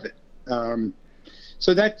 I love it.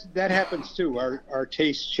 So that happens too. Our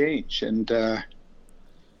tastes change. And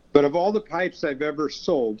but of all the pipes I've ever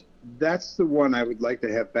sold, that's the one I would like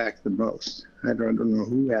to have back the most. I don't know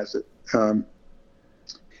who has it.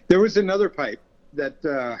 There was another pipe that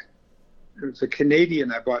it was a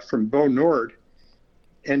Canadian I bought from Beau Nord,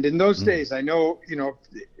 And in those days, I know,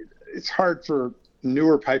 it's hard for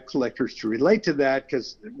newer pipe collectors to relate to that,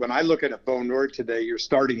 because when I look at a Bo Nord today, you're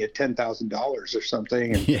starting at $10,000 or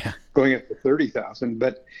something and going up to $30,000.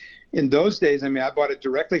 But in those days, I bought it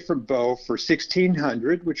directly from Bo for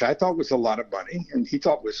 $1,600, which I thought was a lot of money, and he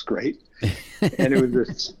thought was great. And it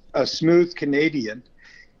was a smooth Canadian.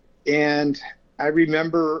 And I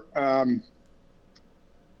remember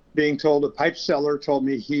being told, a pipe seller told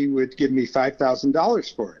me he would give me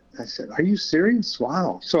 $5,000 for it. I said, "Are you serious?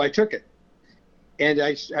 Wow." So I took it. And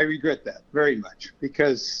I regret that very much,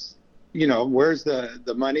 because, where's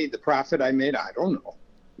the money, the profit I made? I don't know.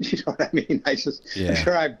 You know what I mean? I'm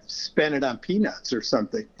sure I've spent it on peanuts or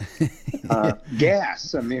something.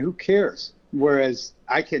 Gas. Who cares? Whereas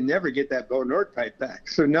I can never get that Bo Nord pipe back.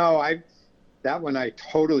 So no, that one I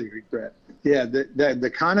totally regret. Yeah,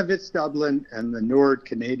 the Conovitz Dublin and the Nord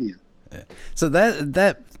Canadian. So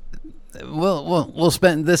we'll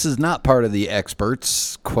spend. This is not part of the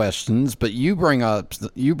experts' questions, but you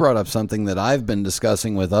brought up something that I've been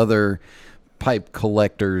discussing with other pipe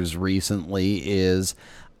collectors recently. Is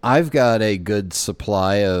I've got a good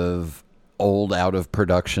supply of old, out of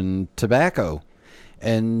production tobacco,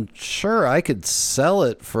 and sure, I could sell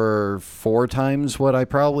it for 4 times what I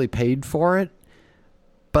probably paid for it.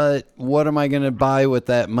 But what am I going to buy with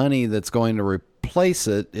that money that's going to replace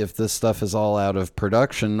it if this stuff is all out of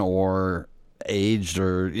production or aged,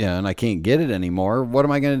 or and I can't get it anymore? What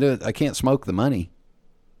am I going to do? I can't smoke the money.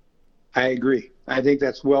 I agree. I think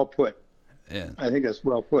that's well put. Yeah. I think that's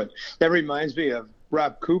well put. That reminds me of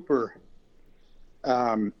Rob Cooper.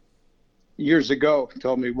 Years ago,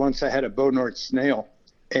 told me once I had a Bo Nord snail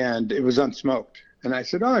and it was unsmoked. And I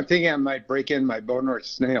said, "Oh, I'm thinking I might break in my Bo Nord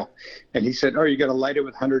snail." And he said, "Oh, you're going to light it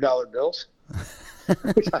with $100 bills?"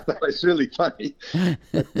 Which I thought was really funny.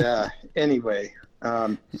 But anyway,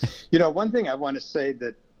 one thing I want to say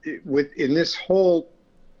that in this whole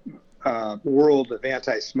world of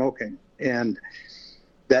anti-smoking, and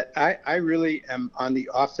that I really am on the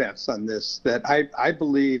offense on this, that I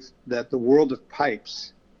believe that the world of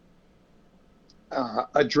pipes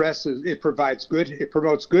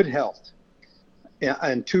promotes good health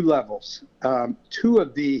on 2 levels. 2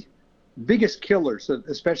 of the biggest killers,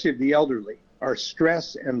 especially of the elderly, are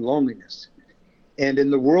stress and loneliness. And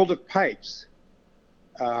in the world of pipes,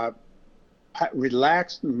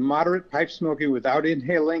 relaxed, moderate pipe smoking without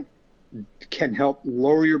inhaling can help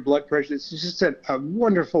lower your blood pressure. It's just a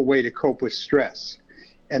wonderful way to cope with stress.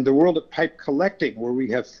 And the world of pipe collecting, where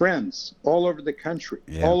we have friends all over the country,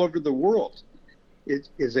 all over the world,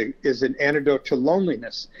 is an antidote to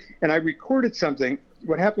loneliness. And I recorded something.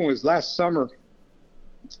 What happened was last summer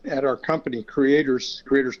at our company, Creators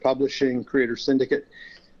Publishing, Creator Syndicate,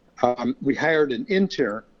 we hired an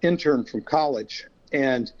intern from college,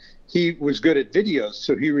 and he was good at videos.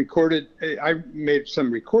 So he recorded, I made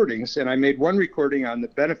some recordings, and I made one recording on the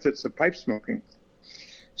benefits of pipe smoking.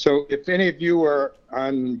 So if any of you are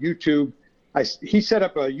on YouTube, he set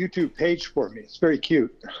up a YouTube page for me. It's very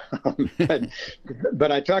cute.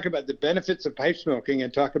 But I talk about the benefits of pipe smoking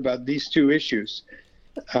and talk about these 2 issues.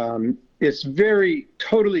 It's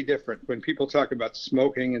totally different when people talk about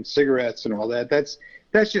smoking and cigarettes and all that.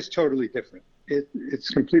 That's just totally different. It's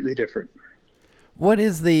completely different.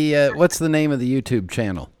 What's the name of the YouTube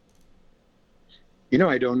channel?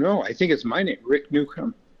 I don't know. I think it's my name, Rick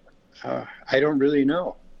Newcombe. I don't really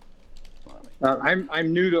know.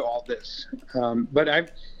 I'm new to all this, but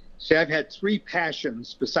I've had 3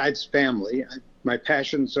 passions besides family. My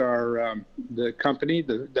passions are the company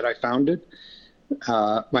that I founded,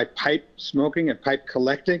 my pipe smoking and pipe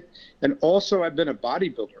collecting, and also I've been a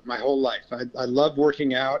bodybuilder my whole life. I love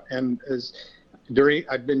working out, and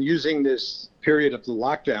I've been using this period of the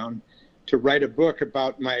lockdown to write a book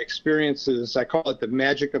about my experiences. I call it The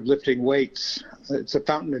Magic of Lifting Weights. It's a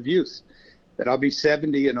fountain of youth. That I'll be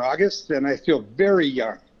 70 in August, and I feel very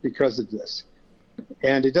young because of this.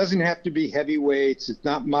 And it doesn't have to be heavy weights. It's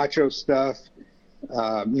not macho stuff.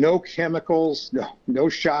 No chemicals, no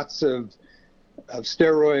shots of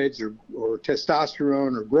steroids or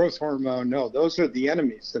testosterone or growth hormone. No, those are the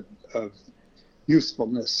enemies of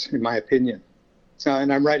usefulness, in my opinion.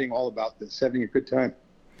 And I'm writing all about this, having a good time.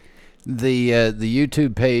 The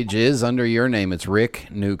YouTube page is under your name. It's Rick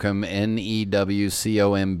Newcombe,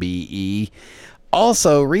 Newcombe.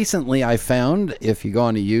 Also, recently I found, if you go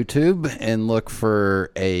onto YouTube and look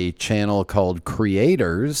for a channel called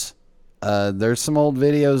Creators, there's some old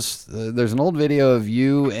videos. There's an old video of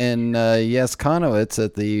you and Yes Conowitz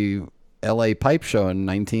at the LA Pipe Show in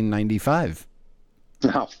 1995.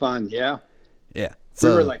 How fun, yeah. Yeah. We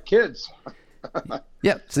were like kids.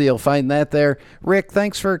 Yep, so you'll find that there. Rick,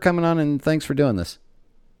 thanks for coming on and thanks for doing this.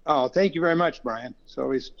 Oh, thank you very much, Brian. It's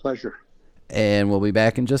always a pleasure. And we'll be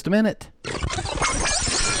back in just a minute.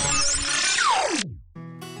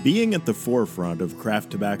 Being at the forefront of craft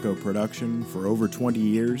tobacco production for over 20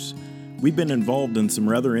 years, we've been involved in some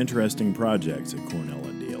rather interesting projects at Cornell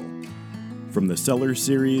 & Deal. From the Cellar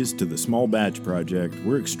Series to the Small Batch Project,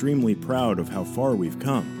 we're extremely proud of how far we've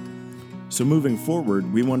come. So moving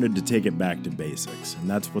forward, we wanted to take it back to basics, and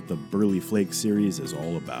that's what the Burley Flake series is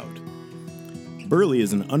all about. Burley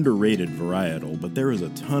is an underrated varietal, but there is a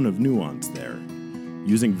ton of nuance there.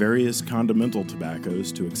 Using various condimental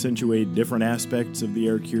tobaccos to accentuate different aspects of the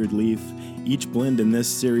air-cured leaf, each blend in this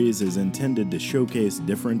series is intended to showcase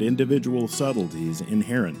different individual subtleties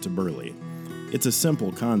inherent to Burley. It's a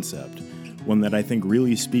simple concept, one that I think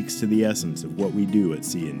really speaks to the essence of what we do at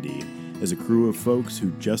C&D as a crew of folks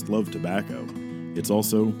who just love tobacco. It's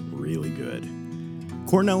also really good.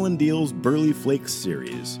 Cornell & Deal's Burley Flakes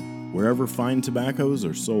series, wherever fine tobaccos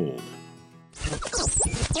are sold.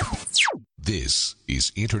 This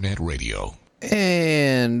is Internet Radio.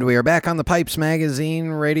 And we are back on the Pipes Magazine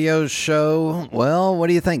radio show. Well, what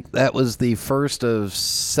do you think? That was the first of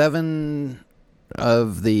 7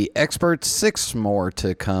 of the experts, 6 more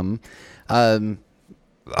to come. I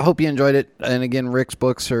hope you enjoyed it. And again, Rick's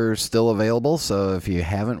books are still available, so if you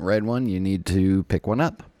haven't read one, you need to pick one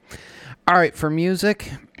up. All right, for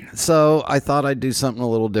music, so I thought I'd do something a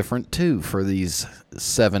little different too for these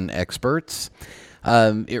 7 experts.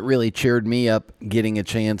 It really cheered me up getting a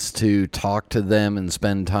chance to talk to them and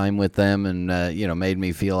spend time with them, and made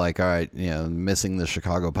me feel like, all right, missing the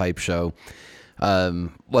Chicago Pipe Show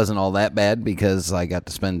wasn't all that bad because I got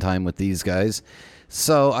to spend time with these guys.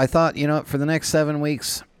 So I thought, for the next 7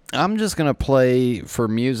 weeks, I'm just going to play for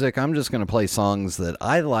music. I'm just going to play songs that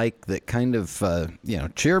I like that kind of,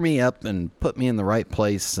 cheer me up and put me in the right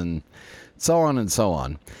place and so on and so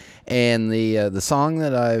on. And the song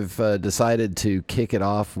that I've decided to kick it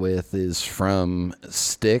off with is from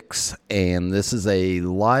Styx, and this is a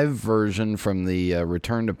live version from the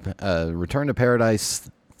Return to Paradise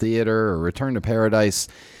Theater or Return to Paradise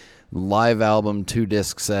live album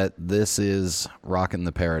 2-disc set. This is Rockin'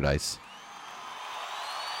 the Paradise.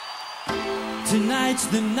 Tonight's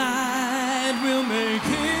the night we'll make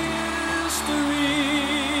history,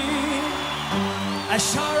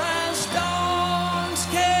 as sure as storms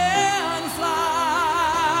can fly,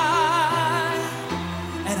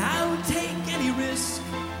 and I'll take any risk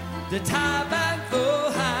to tie back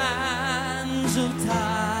the hands of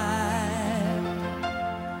time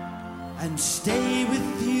and stay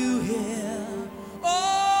with you here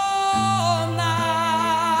all night.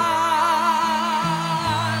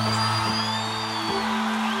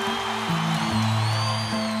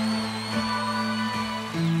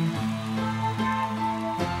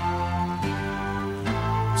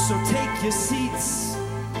 So take your seats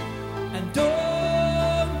and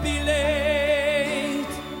don't be late,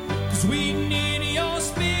 'cause we need your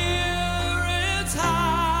spirits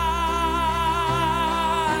high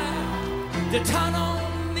to turn on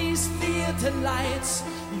these theater lights,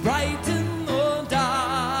 brighten the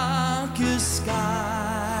darkest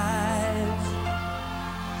skies.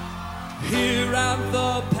 Here at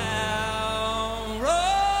the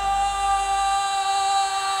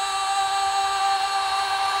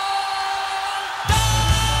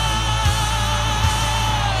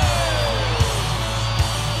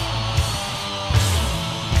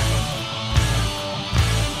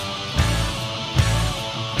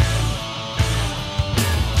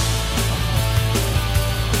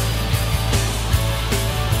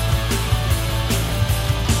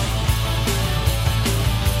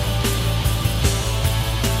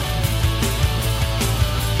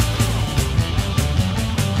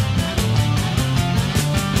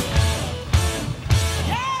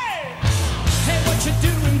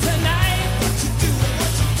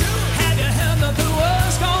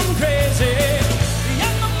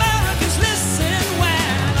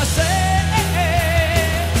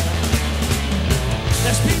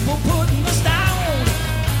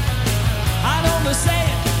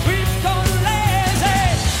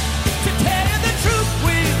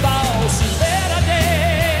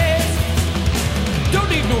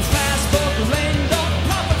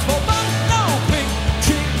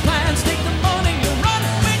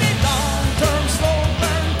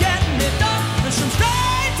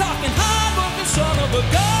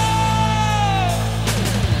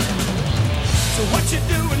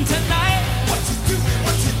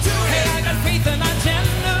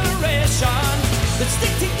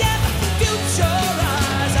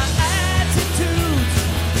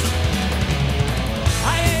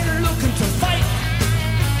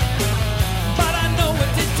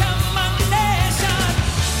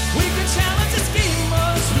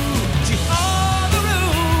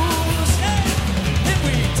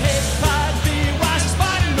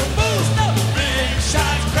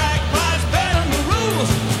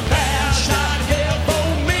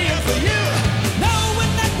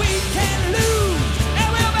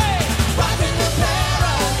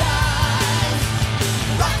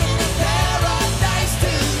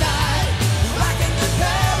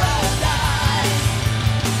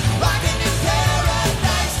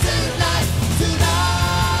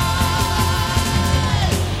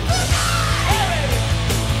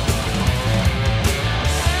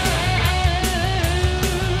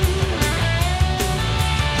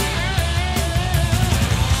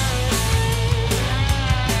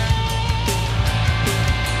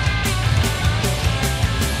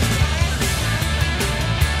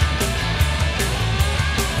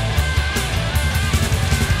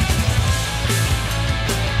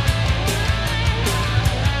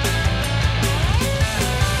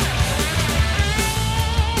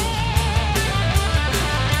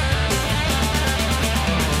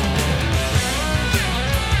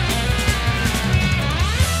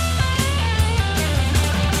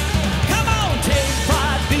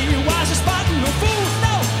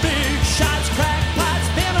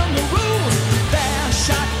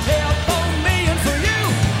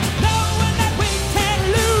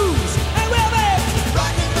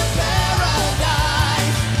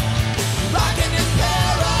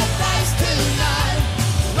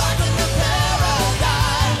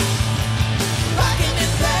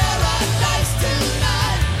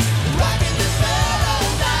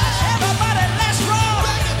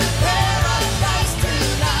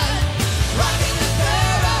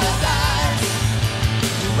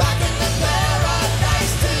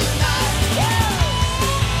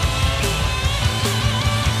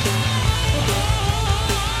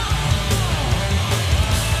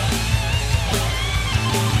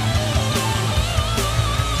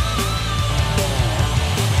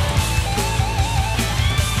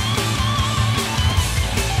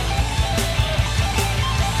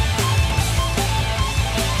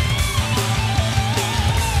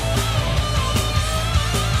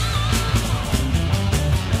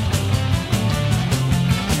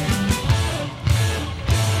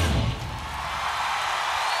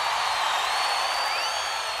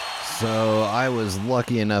So I was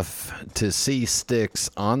lucky enough to see Styx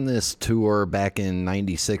on this tour back in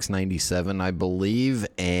 96, 97, I believe,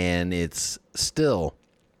 and it's still,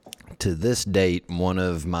 to this date, one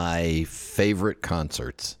of my favorite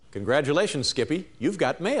concerts. Congratulations, Skippy. You've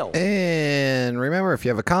got mail. And remember, if you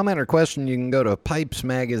have a comment or question, you can go to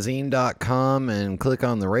PipesMagazine.com and click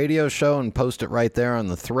on the radio show and post it right there on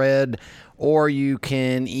the thread. Or you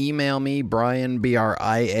can email me, Brian,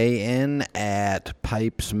 Brian, at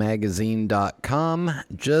PipesMagazine.com.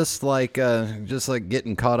 Just like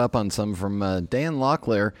getting caught up on some from Dan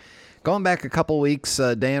Locklear. Going back a couple weeks,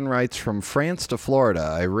 Dan writes, from France to Florida.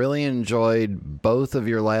 I really enjoyed both of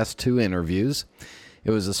your last two interviews. It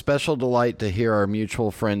was a special delight to hear our mutual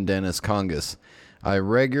friend Dennis Congas. I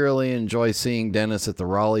regularly enjoy seeing Dennis at the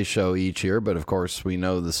Raleigh show each year, but of course we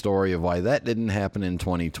know the story of why that didn't happen in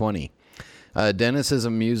 2020. Dennis is a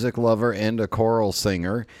music lover and a choral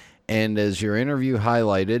singer, and as your interview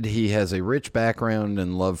highlighted, he has a rich background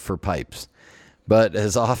and love for pipes. But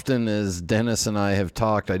as often as Dennis and I have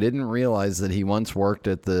talked, I didn't realize that he once worked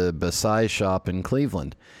at the Basai shop in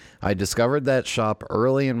Cleveland. I discovered that shop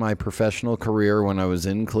early in my professional career when I was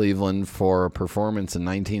in Cleveland for a performance in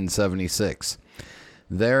 1976.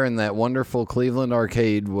 There in that wonderful Cleveland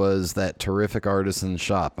arcade was that terrific artisan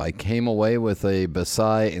shop. I came away with a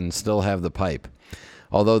Basai and still have the pipe.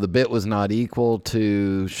 Although the bit was not equal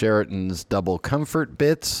to Sheraton's Double Comfort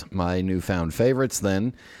bits, my newfound favorites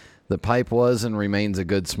then, the pipe was and remains a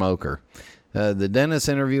good smoker. The Dennis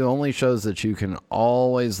interview only shows that you can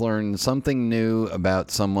always learn something new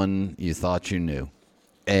about someone you thought you knew.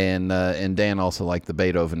 And Dan also liked the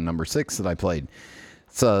Beethoven number 6 that I played.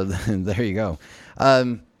 So there you go.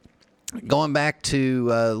 Going back to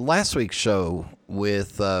last week's show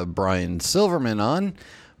with Brian Silverman on,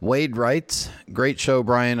 Wade writes, great show,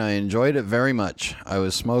 Brian. I enjoyed it very much. I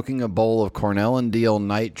was smoking a bowl of Cornell and Deal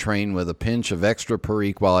Night Train with a pinch of extra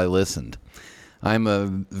Perique while I listened. I'm a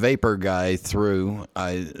vapor guy through.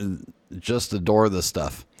 I just adore the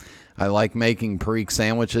stuff. I like making Perique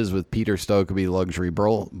sandwiches with Peter Stokeby Luxury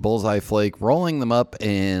Bullseye Flake, rolling them up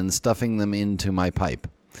and stuffing them into my pipe.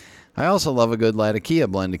 I also love a good Latakia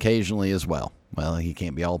blend occasionally as well. Well, he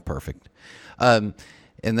can't be all perfect.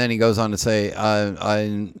 And then he goes on to say,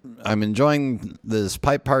 I'm enjoying this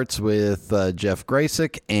pipe parts with Jeff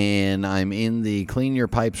Graysick, and I'm in the Clean Your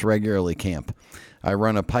Pipes regularly camp. I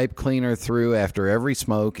run a pipe cleaner through after every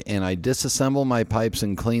smoke, and I disassemble my pipes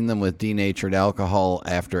and clean them with denatured alcohol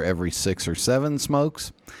after every 6 or 7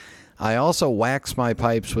 smokes. I also wax my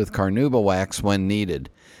pipes with carnauba wax when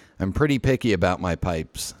needed. I'm pretty picky about my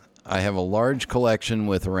pipes. I have a large collection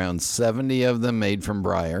with around 70 of them made from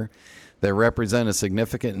briar. They represent a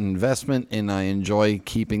significant investment, and I enjoy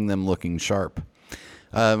keeping them looking sharp.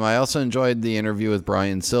 I also enjoyed the interview with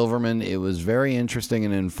Brian Silverman. It was very interesting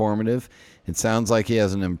and informative. It sounds like he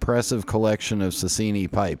has an impressive collection of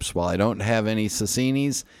Sassini pipes. While I don't have any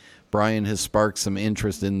Sassinis, Brian has sparked some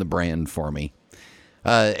interest in the brand for me.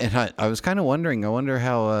 And I was kind of wondering, I wonder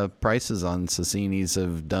how prices on Sassinis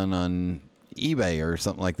have done on eBay or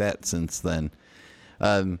something like that since then.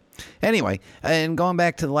 Anyway, and going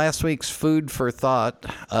back to last week's Food for Thought,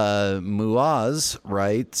 Muaz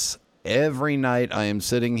writes, every night I am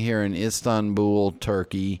sitting here in Istanbul,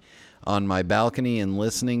 Turkey, on my balcony and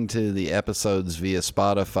listening to the episodes via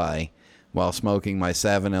Spotify while smoking my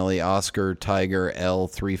Savinelli Oscar Tiger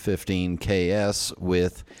L315KS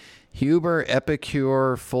with Huber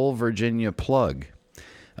Epicure Full Virginia Plug.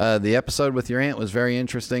 The episode with your aunt was very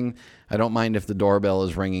interesting. I don't mind if the doorbell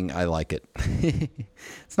is ringing. I like it.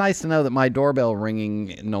 It's nice to know that my doorbell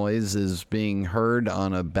ringing noise is being heard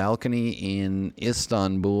on a balcony in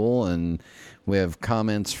Istanbul, and we have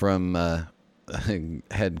comments from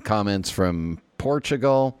had comments from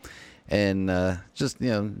Portugal, and just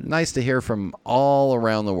nice to hear from all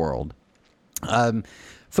around the world.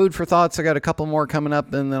 Food for thoughts, I got a couple more coming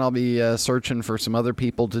up, and then I'll be searching for some other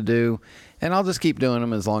people to do, and I'll just keep doing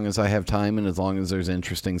them as long as I have time and as long as there's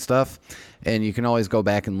interesting stuff. And you can always go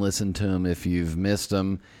back and listen to them if you've missed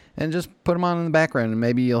them, and just put them on in the background, and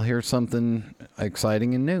maybe you'll hear something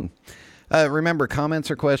exciting and new. Remember, comments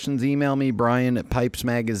or questions, email me, Brian at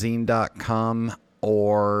PipesMagazine.com,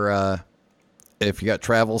 or if you got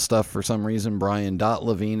travel stuff for some reason,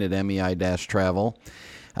 Brian.Levine at MEI-travel.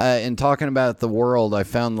 And talking about the world, I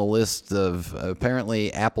found the list of,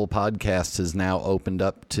 apparently Apple Podcasts has now opened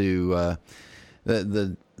up to,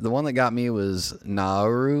 the one that got me was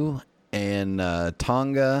Nauru and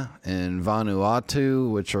Tonga and Vanuatu,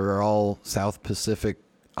 which are all South Pacific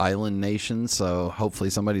island nations. So hopefully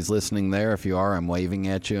somebody's listening there. If you are, I'm waving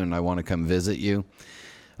at you and I want to come visit you.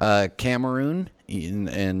 Cameroon and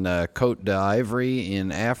Côte d'Ivoire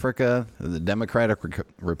in Africa, the Democratic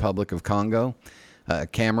Republic of Congo.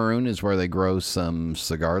 Cameroon is where they grow some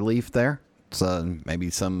cigar leaf there. So maybe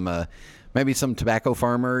some tobacco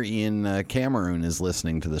farmer in Cameroon is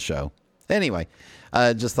listening to the show. Anyway,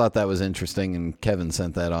 I just thought that was interesting, and Kevin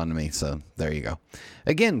sent that on to me, so there you go.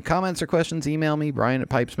 Again, comments or questions, email me,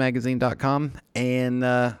 Brian@PipesMagazine.com,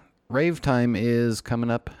 and Rave Time is coming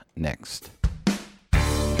up next.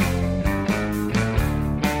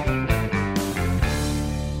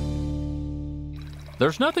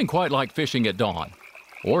 There's nothing quite like fishing at dawn,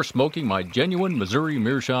 or smoking my genuine Missouri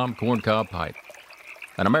Meerschaum corncob pipe,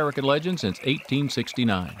 an American legend since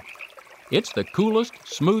 1869. It's the coolest,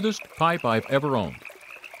 smoothest pipe I've ever owned.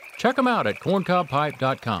 Check them out at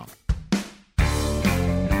corncobpipe.com.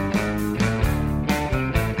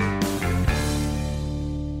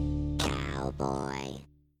 Cowboy.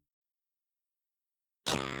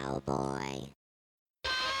 Cowboy.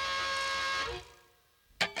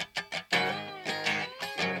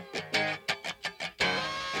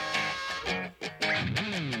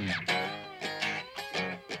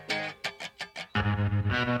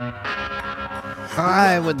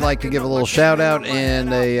 I would like to give a little shout out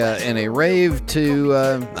and a rave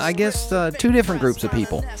to, I guess, two different groups of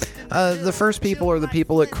people. The first people are the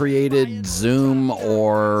people that created Zoom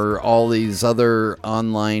or all these other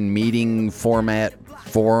online meeting format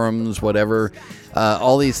forums, whatever,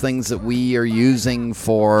 all these things that we are using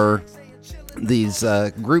for these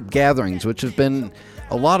group gatherings, which have been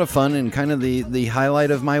a lot of fun and kind of the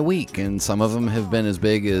highlight of my week. And some of them have been as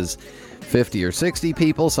big as 50 or 60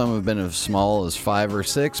 people. Some have been as small as 5 or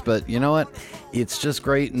 6. But you know what? It's just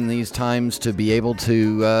great in these times to be able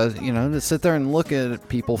to, to sit there and look at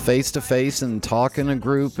people face to face and talk in a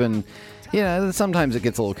group. And, sometimes it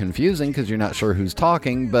gets a little confusing because you're not sure who's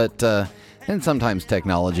talking. But, and sometimes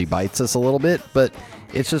technology bites us a little bit. But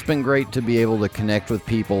it's just been great to be able to connect with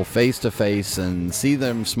people face to face and see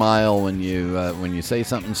them smile when you say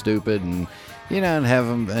something stupid and, and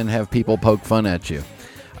have people poke fun at you.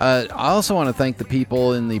 I also want to thank the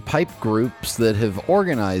people in the pipe groups that have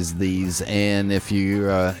organized these, and if you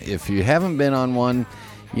haven't been on one,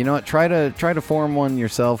 you know what, try to form one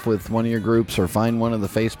yourself with one of your groups, or find one of the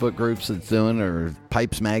Facebook groups that's doing, or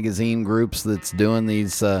Pipes Magazine groups that's doing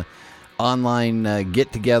these online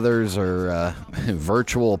get-togethers or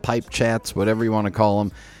virtual pipe chats, whatever you want to call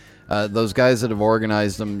them. Those guys that have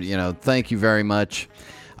organized them, thank you very much.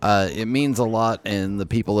 It means a lot, and the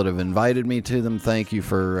people that have invited me to them, thank you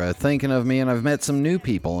for thinking of me. And I've met some new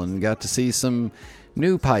people and got to see some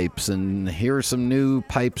new pipes and hear some new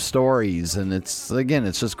pipe stories. And it's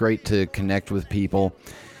just great to connect with people.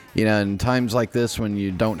 In times like this when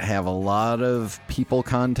you don't have a lot of people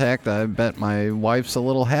contact, I bet my wife's a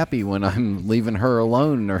little happy when I'm leaving her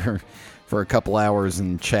alone or for a couple hours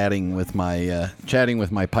and chatting with my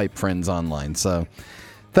pipe friends online. So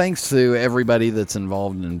thanks to everybody that's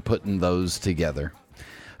involved in putting those together.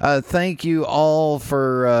 Thank you all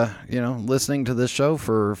for listening to this show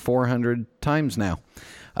for 400 times now.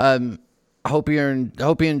 Hope you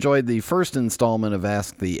enjoyed the first installment of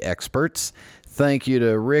Ask the Experts. Thank you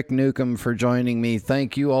to Rick Newcombe for joining me.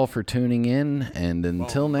 Thank you all for tuning in, and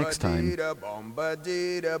until next time. Happy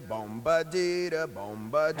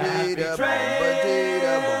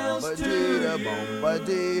trails until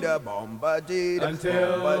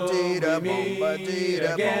we meet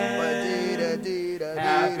again.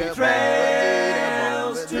 Happy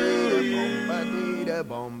trails to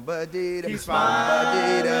keep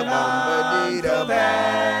smiling until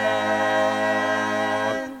then.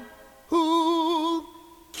 Who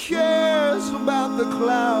cares about the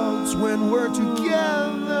clouds when we're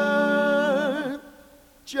together?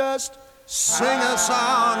 Just sing a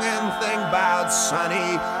song and think about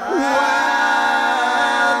sunny weather.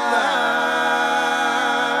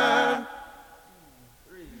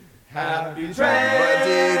 Happy trails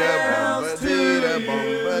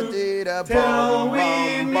till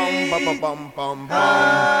we meet again.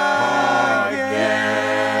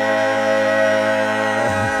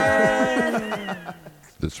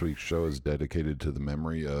 This week's show is dedicated to the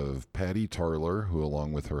memory of Patty Tarler, who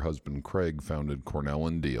along with her husband Craig founded Cornell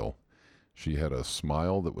 & Deal. She had a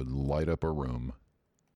smile that would light up a room.